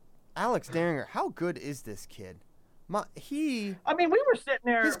 Alex Daringer. How good is this kid? We were sitting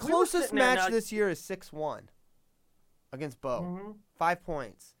there. His closest match this year is 6-1 against Bo. Mm-hmm. 5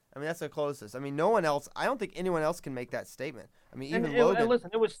 points. I mean, that's the closest. I mean, no one else. I don't think anyone else can make that statement. I mean, even Logan. And listen,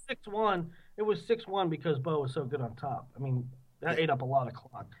 it was 6-1. It was 6-1 because Bo was so good on top. I mean, that ate up a lot of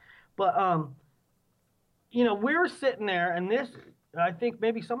clock. But we were sitting there, and this. I think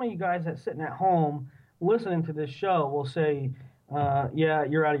maybe some of you guys that's sitting at home listening to this show will say, yeah,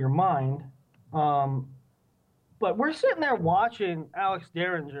 you're out of your mind. But we're sitting there watching Alex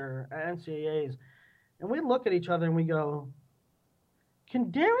Derringer at NCAAs, and we look at each other and we go,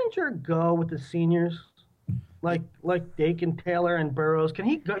 can Derringer go with the seniors? Like Dakin, Taylor, and Burroughs. Can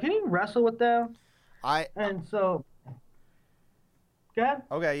he go? Can he wrestle with them? And so, go ahead.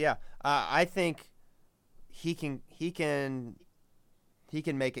 Okay, yeah. I think he can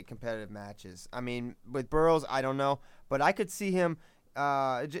make it competitive matches. I mean, with Burroughs, I don't know, but I could see him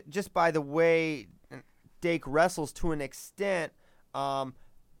just by the way Dake wrestles to an extent.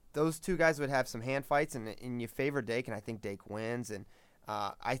 Those two guys would have some hand fights, and you favor Dake, and I think Dake wins. And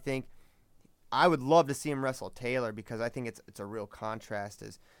I think I would love to see him wrestle Taylor because I think it's a real contrast.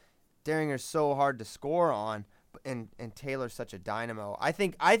 As Derringer's so hard to score on, and Taylor's such a dynamo. I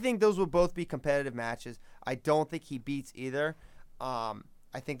think those will both be competitive matches. I don't think he beats either. I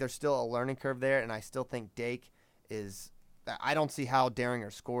think there's still a learning curve there, and I still think Dake is. I don't see how Derringer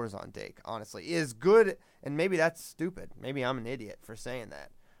scores on Dake. Honestly, is good, and maybe that's stupid. Maybe I'm an idiot for saying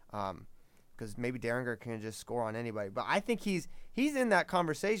that. Because maybe Derringer can just score on anybody, but I think he's in that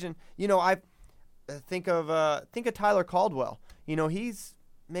conversation. You know, I think of Tyler Caldwell. You know, he's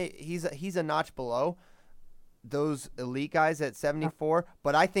a notch below those elite guys at 74,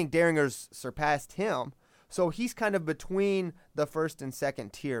 but I think Derringer's surpassed him, so he's kind of between the first and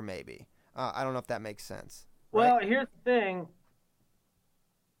second tier, maybe. I don't know if that makes sense. Well, right? Here's the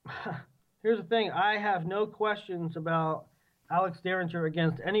thing. I have no questions about Alex Derringer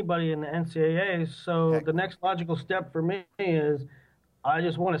against anybody in the NCAA. So the next logical step for me is I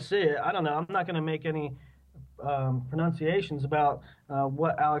just want to see it. I don't know. I'm not going to make any pronunciations about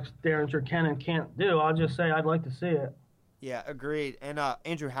what Alex Derringer can and can't do. I'll just say I'd like to see it. Yeah, agreed. And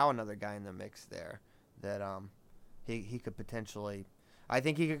Andrew Howe, another guy in the mix there that he could potentially. I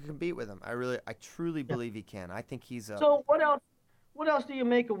think he could compete with him. I truly believe he can. I think he's a. So what else? What else do you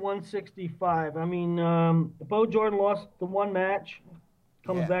make of 165? I mean, Bo Jordan lost the one match,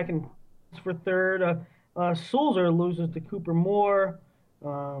 comes back and for third. Sulzer loses to Cooper Moore.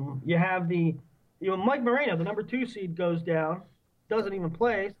 You have Mike Moreno, the number 2 seed, goes down, doesn't even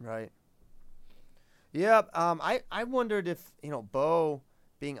play. Right. Yeah. I wondered if Bo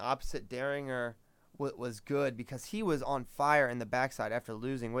being opposite Derringer was good because he was on fire in the backside after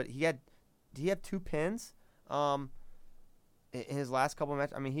losing. Did he have 2 pins? In his last couple of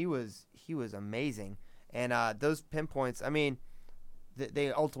matches, I mean, he was amazing, and those pinpoints, I mean,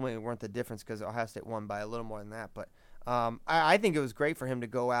 they ultimately weren't the difference because Ohio State won by a little more than that. But I think it was great for him to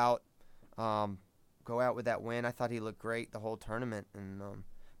go out with that win. I thought he looked great the whole tournament, and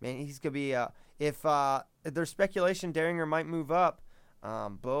man, he's gonna be. If there's speculation Derringer might move up,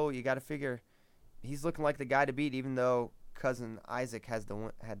 Bo, you got to figure he's looking like the guy to beat, even though cousin Isaac had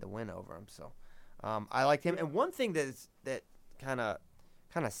the win over him. So I liked him, and one thing that kind of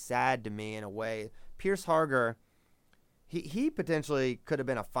sad to me in a way. Pierce Harger, he potentially could have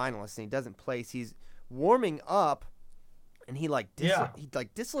been a finalist, and he doesn't place. He's warming up, and he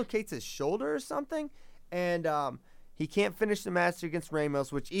dislocates his shoulder or something, and he can't finish the match against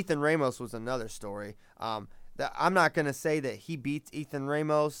Ramos, which Ethan Ramos was another story. I'm not going to say that he beats Ethan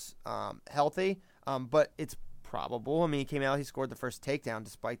Ramos healthy, but it's probable. I mean, he came out, he scored the first takedown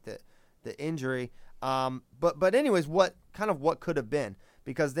despite the injury. But anyways, what could have been,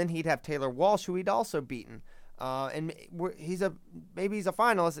 because then he'd have Taylor Walsh, who he'd also beaten, and maybe he's a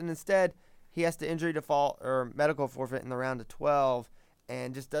finalist, and instead he has to injury default or medical forfeit in the round of 12,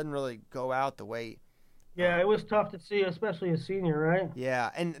 and just doesn't really go out the way. Yeah, it was tough to see, especially a senior, right? Yeah,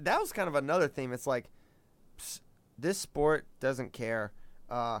 and that was kind of another theme. It's like this sport doesn't care.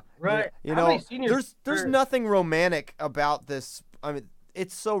 Right. You know, there's nothing romantic about this. I mean,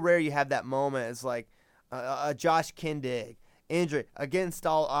 it's so rare you have that moment. It's like a Josh Kindig injury against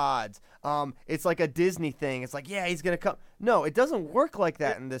all odds. It's like a Disney thing. It's like, yeah, he's going to come. No, it doesn't work like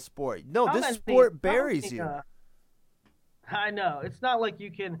that in this sport. No, this sport buries you. I know. It's not like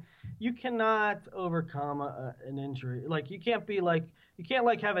you cannot overcome an injury. Like you can't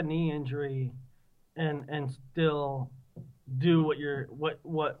have a knee injury and still do what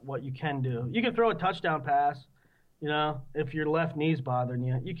you can do. You can throw a touchdown pass. You know, if your left knee's bothering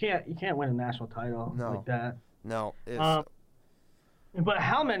you, you can't win a national title like that. No. But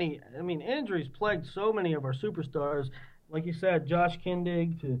how many? I mean, injuries plagued so many of our superstars. Like you said, Josh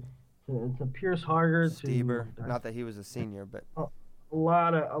Kindig to Pierce Harger to Stieber. Not that he was a senior, but a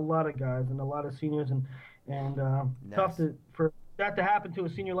lot of guys and a lot of seniors and tough for that to happen to a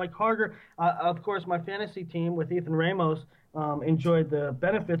senior like Harger. Of course, my fantasy team with Ethan Ramos. Enjoyed the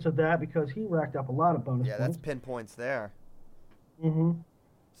benefits of that because he racked up a lot of bonus points. Yeah, that's pinpoints there. Mm-hmm.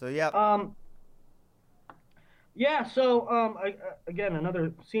 So, yeah. Yeah, so again,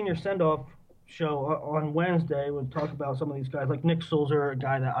 another senior send-off show on Wednesday. We'll talk about some of these guys, like Nick Sulzer, a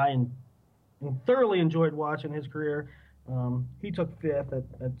guy that I thoroughly enjoyed watching his career. He took fifth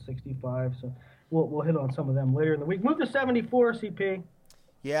at 65, so we'll hit on some of them later in the week. Move to 74, CP.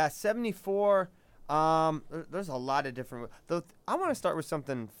 Yeah, 74. There's a lot of different. Though I want to start with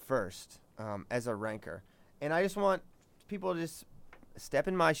something first as a ranker, and I just want people to just step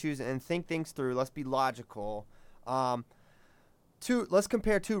in my shoes and think things through. Let's be logical. Let's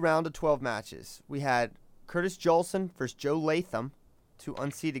compare 2 round of 12 matches. We had Curtis Jolson versus Joe Latham, 2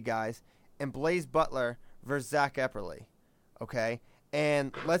 unseeded guys, and Blaze Butler versus Zach Epperly. Okay,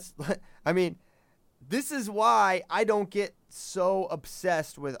 and this is why I don't get so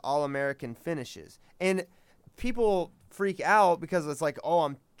obsessed with All-American finishes. And people freak out because it's like, oh,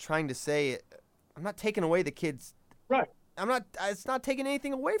 I'm trying to say it. I'm not taking away the kids. Right. It's not taking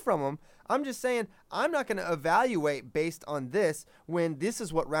anything away from them. I'm just saying I'm not going to evaluate based on this when this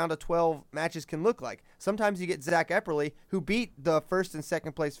is what round of 12 matches can look like. Sometimes you get Zach Epperly, who beat the first and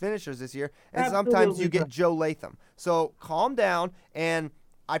second place finishers this year, and Absolutely. sometimes you get Joe Latham. So calm down, and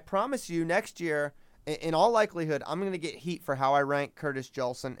I promise you next year, in all likelihood, I'm going to get heat for how I rank Curtis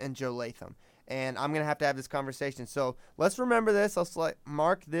Jolson and Joe Latham. And I'm going to have this conversation. So let's remember this. Let's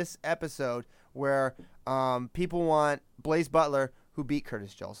mark this episode where people want Blaze Butler, who beat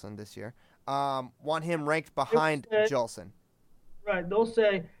Curtis Jolson this year, want him ranked behind Jolson. Right. They'll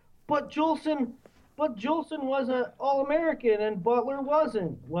say, but Jolson was an All-American and Butler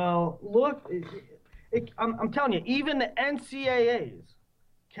wasn't. Well, look, I'm telling you, even the NCAAs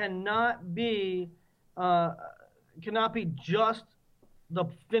cannot be just the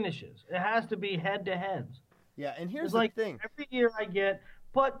finishes. It has to be head-to-heads. Yeah, and here's the thing. Every year I get,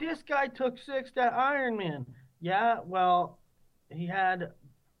 but this guy took 6th at Ironman. Yeah, well, he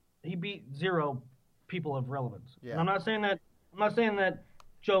beat 0 people of relevance. Yeah. And I'm not saying that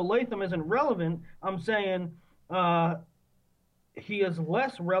Joe Latham isn't relevant. I'm saying he is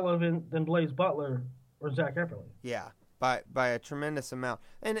less relevant than Blaze Butler or Zach Epperly. Yeah, by a tremendous amount.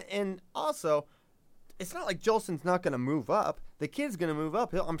 And also, it's not like Jolson's not going to move up. The kid's going to move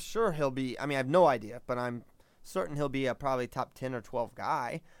up. I'm sure he'll be. I mean, I have no idea, but I'm certain he'll be a probably top 10 or 12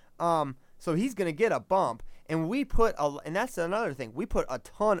 guy. So he's going to get a bump. And and that's another thing. We put a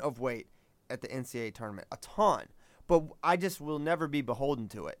ton of weight at the NCAA tournament, a ton. But I just will never be beholden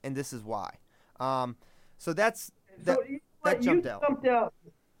to it, and this is why. So that jumped out.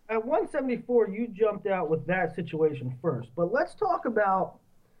 At 174. You jumped out with that situation first. But let's talk about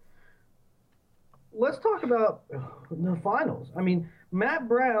the finals. I mean, Matt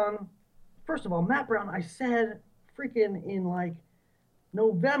Brown. First of all, Matt Brown. I said freaking in like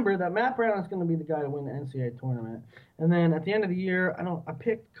November that Matt Brown is going to be the guy to win the NCAA tournament. And then at the end of the year, I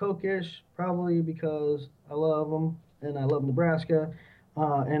picked Kokish probably because I love him and I love Nebraska,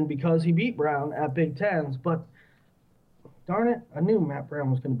 and because he beat Brown at Big Tens. But darn it, I knew Matt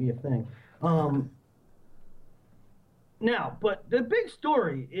Brown was going to be a thing. Now, but the big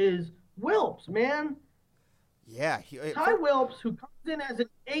story is Wilps, man. Yeah, Ty Wilps, who comes in as an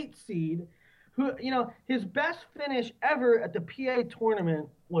 8 seed. Who, his best finish ever at the PA tournament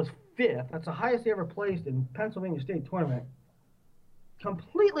was 5th. That's the highest he ever placed in Pennsylvania State tournament.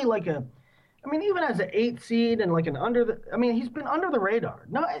 Completely even as an 8 seed and he's been under the radar.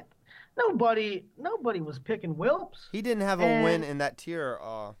 Nobody was picking Wilps. He didn't have a win in that tier,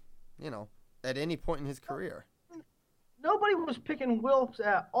 at any point in his career. Nobody was picking Wilps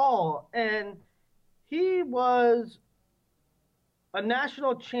at all, and he was a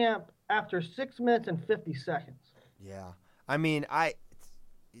national champ after 6 minutes and 50 seconds. Yeah. I mean,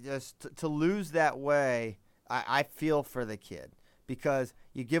 to lose that way, I feel for the kid because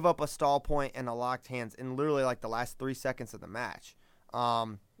you give up a stall point and a locked hands in literally like the last 3 seconds of the match.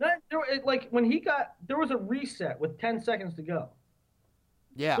 When there was a reset with 10 seconds to go.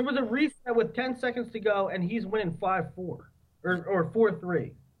 Yeah. There was a reset with 10 seconds to go, and he's winning 5-4 or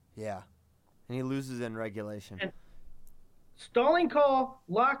 4-3. Yeah. And he loses in regulation. And stalling call,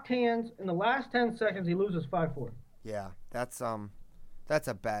 locked hands, in the last 10 seconds, he loses 5-4. Yeah, that's a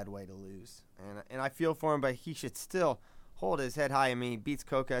bad way to lose. And I feel for him, but he should still hold his head high. I mean, he beats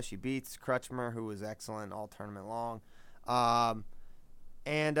Kokesh, he beats Crutchmer, who was excellent all tournament long.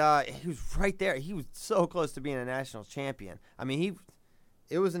 And he was right there. He was so close to being a national champion. I mean,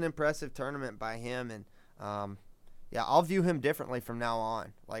 it was an impressive tournament by him, and I'll view him differently from now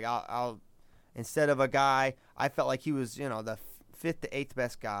on. Like I'll instead of a guy, I felt like he was, the 5th to 8th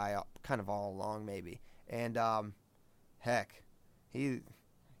best guy, kind of all along maybe. And heck, he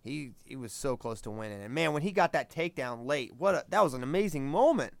was so close to winning. And man, when he got that takedown late, that was an amazing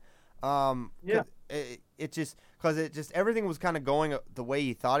moment. Yeah. It just because everything was kind of going the way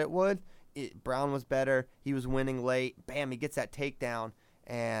he thought it would. Brown was better. He was winning late. Bam, he gets that takedown,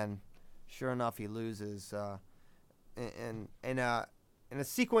 and sure enough, he loses. In a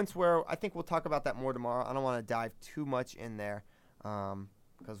sequence where I think we'll talk about that more tomorrow. I don't want to dive too much in there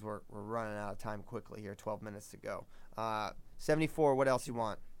because we're running out of time quickly here. 12 minutes to go. 74. What else you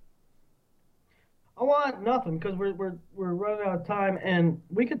want? I want nothing because we're running out of time, and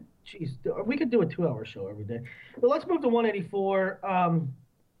we could do a 2-hour show every day. But let's move to 184,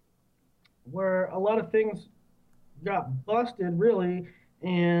 where a lot of things got busted really,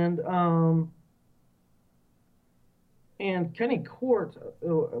 and Kenny Court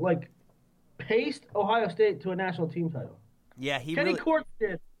paced Ohio State to a national team title. Yeah, Kenny Court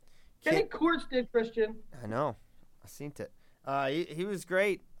did. Kenny Court did, Christian. I know. I seen it. He was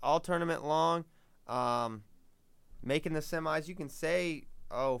great all tournament long. Making the semis, you can say,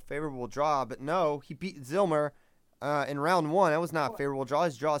 favorable draw, but no, he beat Zillmer in round 1. That was not a favorable draw.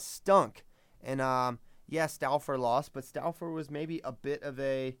 His draw stunk. And, Stauffer lost, but Stauffer was maybe a bit of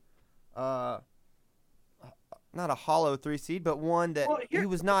a, not a hollow 3 seed, but one that he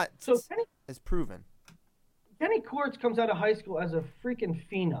was not as proven. Kenny Courts comes out of high school as a freaking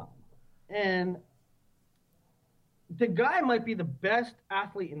phenom. And the guy might be the best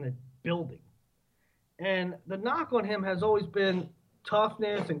athlete in the building. And the knock on him has always been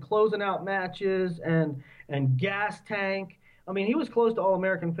toughness and closing out matches and gas tank. I mean, he was close to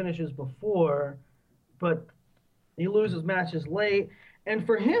All-American finishes before, but he loses matches late. And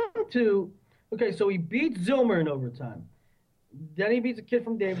for him to so he beats Zillmer in overtime. Then he beats a kid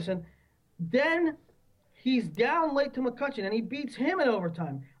from Davidson. Then he's down late to McCutcheon, and he beats him in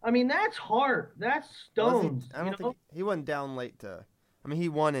overtime. I mean, that's hard. That's stones. I don't think he wasn't down late to – I mean, he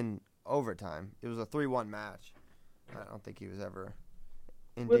won in overtime. It was a 3-1 match. I don't think he was ever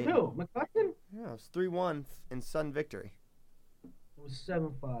in With who? McCutcheon? Yeah, it was 3-1 in sudden victory. It was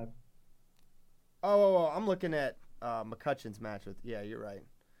 7-5. Oh, I'm looking at McCutcheon's match with – yeah, you're right.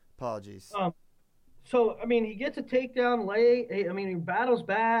 Apologies. So, I mean, he gets a takedown late. I mean, he battles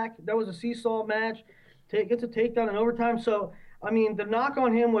back. That was a seesaw match. Gets a takedown in overtime. So, I mean, the knock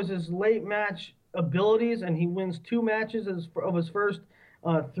on him was his late match abilities, and he wins 2 matches of his first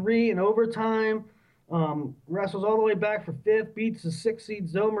 3 in overtime. Wrestles all the way back for 5th. Beats the 6th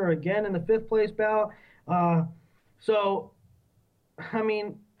seed Zillmer again in the 5th place bout. So, I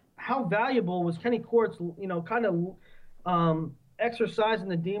mean, how valuable was Kenny Courts, kind of exercising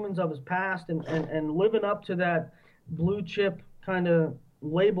the demons of his past and living up to that blue chip kind of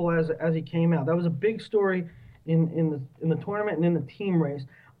label as he came out. That was a big story in the tournament and in the team race.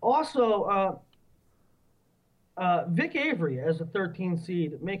 Also, Vic Avery as a 13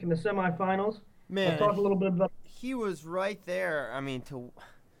 seed making the semifinals. Man, I'll talk a little bit about. He was right there. I mean,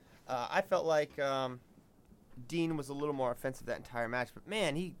 I felt like Dean was a little more offensive that entire match, but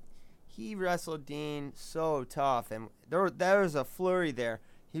man, he wrestled Dean so tough, and there was a flurry there.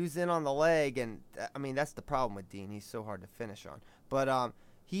 He was in on the leg, and I mean that's the problem with Dean. He's so hard to finish on. But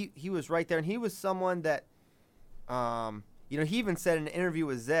he was right there, and he was someone that, he even said in an interview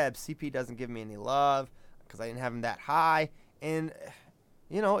with Zeb, CP doesn't give me any love because I didn't have him that high, and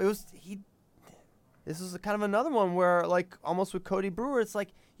This is kind of another one where, like, almost with Cody Brewer, it's like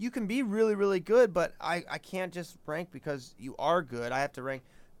you can be really, really good, but I can't just rank because you are good. I have to rank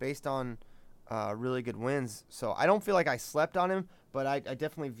based on really good wins. So I don't feel like I slept on him, but I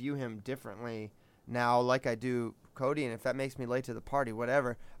definitely view him differently now like I do Cody, and if that makes me late to the party,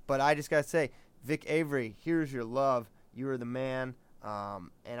 whatever. But I just got to say, Vic Avery, here's your love. You were the man,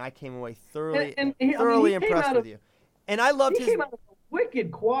 and I came away thoroughly impressed with you. And I loved his – He came out with a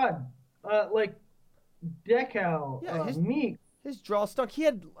wicked quad, Decal, Meek. His draw stunk. He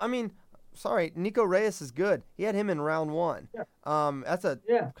had, Nico Reyes is good. He had him in round 1. Yeah. That's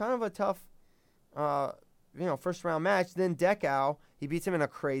kind of a tough, first round match. Then Decal, he beats him in a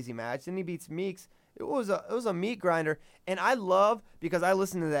crazy match. Then he beats Meeks. It was a meat grinder. And I love, because I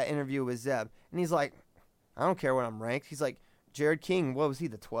listened to that interview with Zeb, and he's like, I don't care what I'm ranked. He's like, Jared King, what was he,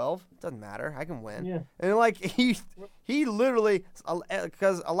 the 12? It doesn't matter. I can win. Yeah. And like he literally,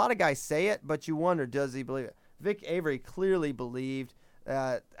 because a lot of guys say it, but you wonder, does he believe it? Vic Avery clearly believed.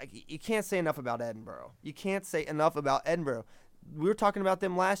 You can't say enough about Edinburgh. You can't say enough about Edinburgh. We were talking about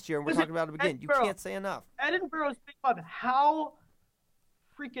them last year, and we're talking about it again. You can't say enough. Edinburgh's Big 5. How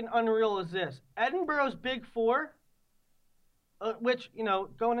freaking unreal is this? Edinburgh's Big 4, which,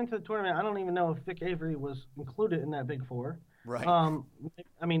 going into the tournament, I don't even know if Vic Avery was included in that Big 4. Right.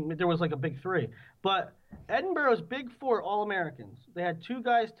 There was like a Big 3. But Edinburgh's Big 4 All-Americans. They had 2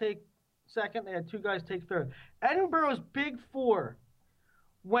 guys take second. They had 2 guys take third. Edinburgh's Big 4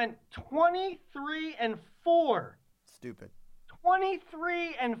 went 23-4. Stupid.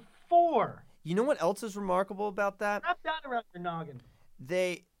 23-4. You know what else is remarkable about that? Wrap that around your noggin.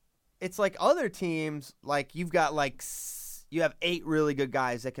 It's like other teams, like you have 8 really good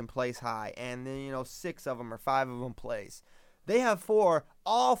guys that can place high, and then 6 of them or 5 of them place. They have 4,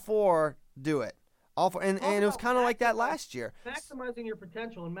 all 4 do it. All 4, and it was kind of like that last year. Maximizing your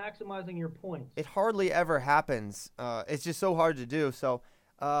potential and maximizing your points. It hardly ever happens. It's just so hard to do. So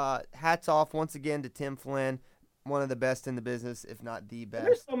hats off once again to Tim Flynn, one of the best in the business, if not the best.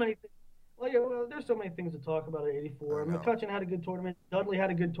 There's so many things. There's so many things to talk about at 84. McCutcheon had a good tournament. Dudley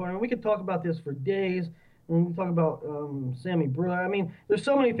had a good tournament. We could talk about this for days. And we can talk about Sammy Brewer. I mean, there's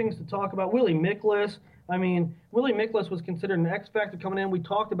so many things to talk about. Willie Miklas. Willie Miklas was considered an X factor coming in. We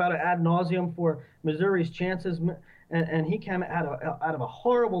talked about it ad nauseum for Missouri's chances, and he came out of a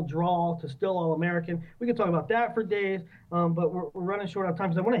horrible draw to still All-American. We could talk about that for days, but we're running short on time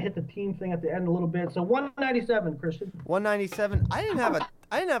because I want to hit the team thing at the end a little bit. So 197, Christian. 197. I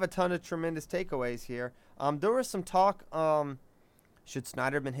didn't have a ton of tremendous takeaways here. There was some talk. Should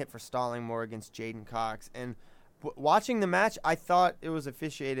Snyder have been hit for stalling more against Jaden Cox? And watching the match, I thought it was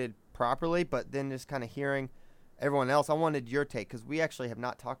officiated properly, but then just kind of hearing everyone else, I wanted your take because we actually have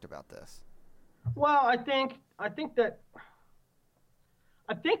not talked about this. Well, I think that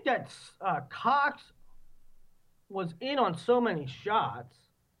Cox was in on so many shots,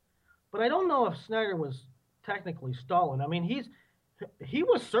 but I don't know if Snyder was technically stalling. I mean, he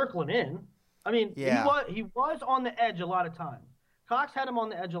was circling in. I mean, yeah. he was on the edge a lot of times. Cox had him on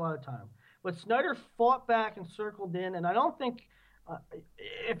the edge a lot of time, but Snyder fought back and circled in, and I don't think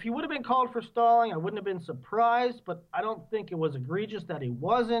if he would have been called for stalling, I wouldn't have been surprised, but I don't think it was egregious that he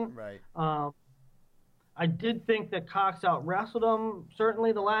wasn't. Right. I did think that Cox out-wrestled him,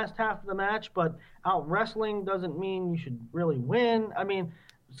 certainly the last half of the match, but out-wrestling doesn't mean you should really win. I mean,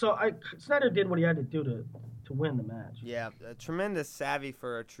 Snyder did what he had to do to win the match. Yeah, tremendous savvy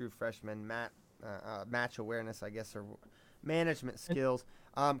for a true freshman. Match awareness, I guess, or management skills.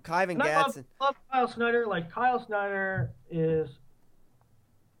 Kyvan Gadsden. I love Kyle Snyder. Like, Kyle Snyder is,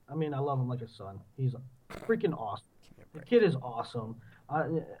 I love him like a son. He's freaking awesome. The kid is awesome.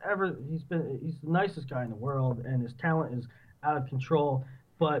 He's the nicest guy in the world, and his talent is out of control.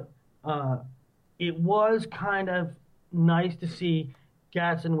 But it was kind of nice to see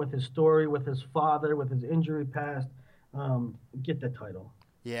Gadsden with his story, with his father, with his injury past, get the title.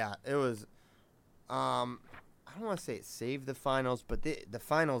 Yeah, it was. I don't want to say it saved the finals, but the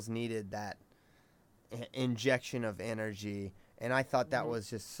finals needed that injection of energy, and I thought that was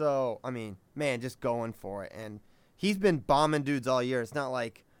just so. Just going for it, and he's been bombing dudes all year. It's not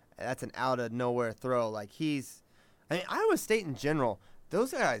like that's an out of nowhere throw. Like Iowa State in general,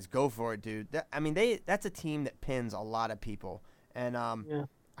 those guys go for it, dude. That's a team that pins a lot of people, and I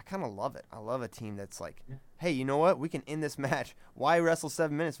kind of love it. I love a team that's like, hey, you know what? We can end this match. Why wrestle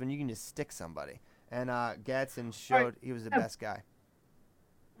 7 minutes when you can just stick somebody? And Gadsden showed he was the best guy.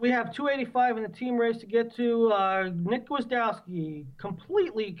 We have 285 in the team race to get to. Nick Gwiazdowski,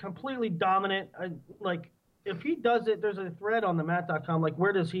 completely dominant. If he does it, there's a thread on the mat.com, like,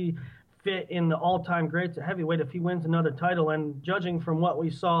 where does he fit in the all-time greats at heavyweight if he wins another title? And judging from what we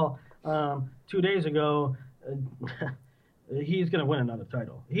saw 2 days ago, he's going to win another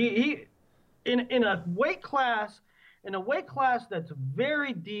title. He in a weight class that's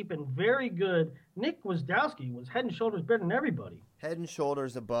very deep and very good, Nick Gwiazdowski was head and shoulders better than everybody. Head and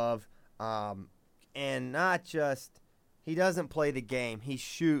shoulders above, and not just he doesn't play the game. He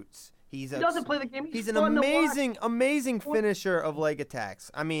shoots. He doesn't play the game. He's an amazing finisher of leg attacks.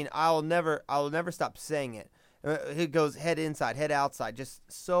 I'll never stop saying it. He goes head inside, head outside. Just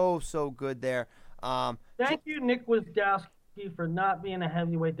so good there. Thank you, Nick Gwiazdowski, for not being a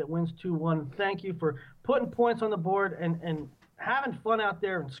heavyweight that wins 2-1. Thank you for putting points on the board and having fun out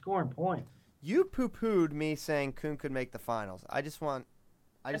there and scoring points. You poo-pooed me saying Kuhn could make the finals. I just want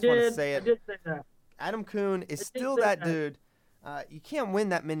to say it. I did say that. Adam Kuhn is still that dude. You can't win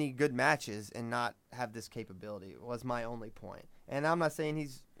that many good matches and not have this capability, was my only point. And I'm not saying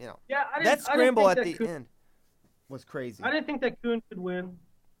he's, that scramble at the end was crazy. I didn't think that Kuhn could win.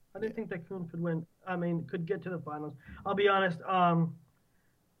 Could get to the finals. I'll be honest,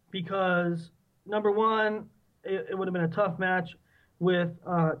 because, number one, it would have been a tough match with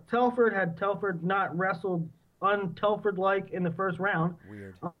Telford. Had Telford not wrestled un-Telford-like in the first round.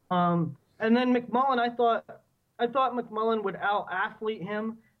 Weird. And then McMullen, I thought McMullen would out-athlete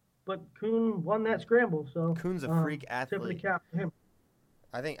him, but Kuhn won that scramble. So Kuhn's a freak athlete. Tip of the cap for him.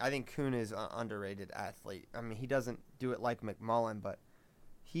 I think Kuhn is an underrated athlete. He doesn't do it like McMullen, but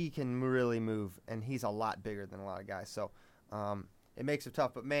he can really move, and he's a lot bigger than a lot of guys. So it makes it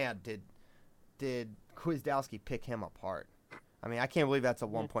tough. But man, did Gwiazdowski pick him apart? I mean, I can't believe that's a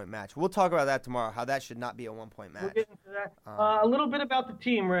 1-point match. We'll talk about that tomorrow, how that should not be a 1-point match. We'll get into that. A little bit about the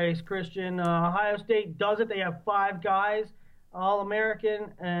team race, Christian. Ohio State does it. They have 5 guys,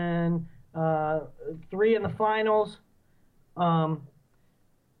 All-American, and 3 in the finals.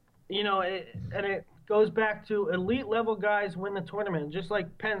 It goes back to elite-level guys win the tournament, just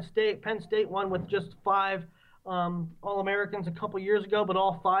like Penn State. Penn State won with just 5 All-Americans a couple years ago, but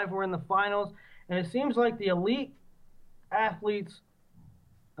all 5 were in the finals. And it seems like the elite athletes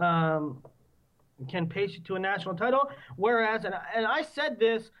can pace you to a national title. Whereas, and I said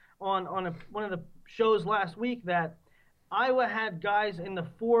this on one of the shows last week, that Iowa had guys in the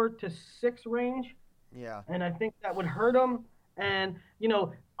 4 to 6 range. Yeah. And I think that would hurt them. And,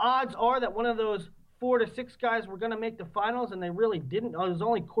 odds are that one of those 4 to 6 guys were going to make the finals, and they really didn't. It was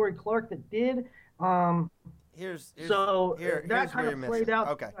only Corey Clark that did. Here's that kind of played out.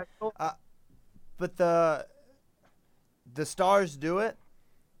 Okay. But the Stars do it,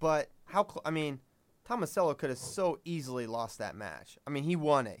 but Tomasello could have so easily lost that match. I mean, he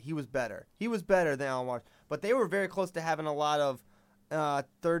won it. He was better. He was better than Alan Waters. But they were very close to having a lot of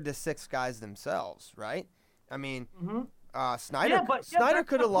 3rd to 6th guys themselves, right? I mean, Snyder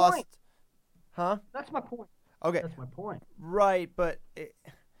could have lost. Huh? That's my point. Okay. That's my point. Right, but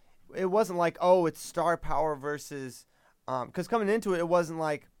it wasn't like, it's star power versus because coming into it, it wasn't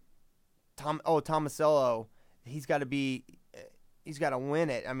like Tomasello, he's got to win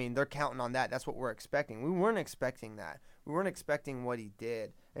it. I mean, they're counting on that. That's what we're expecting. We weren't expecting that. We weren't expecting what he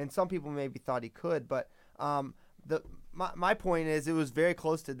did. And some people maybe thought he could, but my point is it was very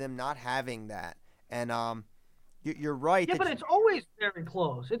close to them not having that. And you're right. Yeah, but it's always very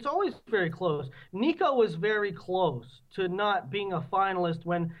close. It's always very close. Nico was very close to not being a finalist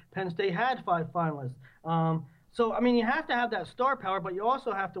when Penn State had 5 finalists. So, I mean, you have to have that star power, but you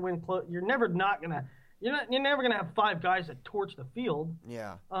also have to win close. You're never gonna have 5 guys that torch the field.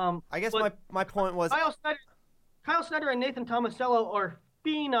 Yeah. I guess my point was Kyle Snyder and Nathan Tomasello are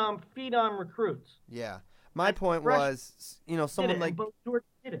phenom recruits. Yeah. My point was, someone like George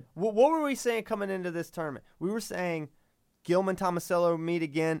did it. What were we saying coming into this tournament? We were saying Gilman Tomasello meet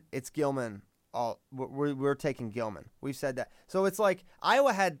again. It's Gilman. We're taking Gilman. We've said that. So it's like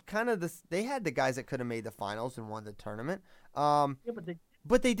Iowa had kind of this. They had the guys that could have made the finals and won the tournament.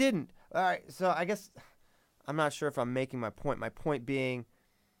 But they didn't. All right. So I guess I'm not sure if I'm making my point. My point being,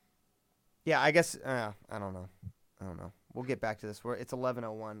 yeah, I guess I don't know. We'll get back to this. It's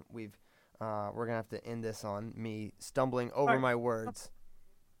 11:01. We're gonna have to end this on me stumbling over my words.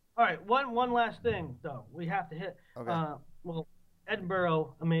 All right. One last thing though. We have to hit. Okay.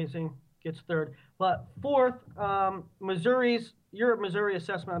 Edinburgh, amazing, gets 3rd, but 4th, your Missouri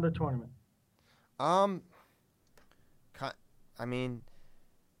assessment of the tournament. Now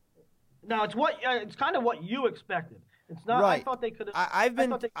it's kind of what you expected. It's not. Right. I thought they could have. I've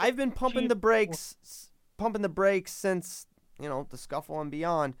been pumping the brakes since the scuffle and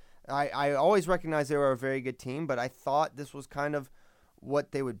beyond. I always recognized they were a very good team, but I thought this was kind of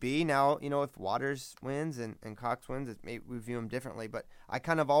what they would be. Now, if Waters wins and Cox wins, we view them differently. But I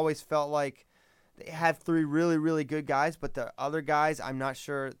kind of always felt like they had 3 really, really good guys, but the other guys, I'm not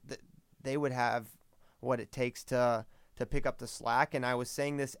sure that they would have what it takes to pick up the slack. And I was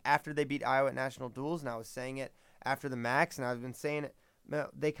saying this after they beat Iowa at National Duels, and I was saying it after the Max, and I've been saying it.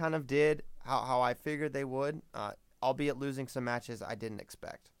 They kind of did how I figured they would, albeit losing some matches I didn't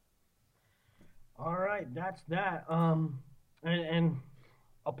expect. All right, that's that. And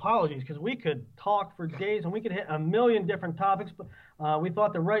apologies, because we could talk for days and we could hit a million different topics, but we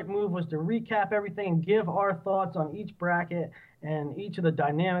thought the right move was to recap everything and give our thoughts on each bracket and each of the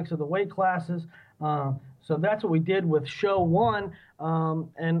dynamics of the weight classes. So that's what we did with show 1.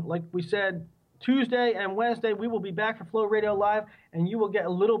 And like we said, Tuesday and Wednesday, we will be back for Flow Radio Live, and you will get a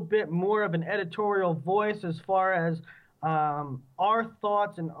little bit more of an editorial voice as far as our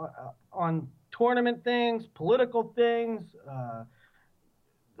thoughts and on tournament things, political things,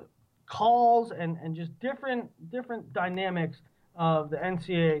 calls, and just different dynamics of the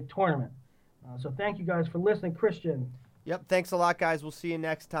NCAA tournament. So thank you guys for listening. Christian. Yep, thanks a lot, guys. We'll see you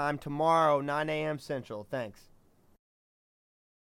next time tomorrow, 9 a.m. Central. Thanks.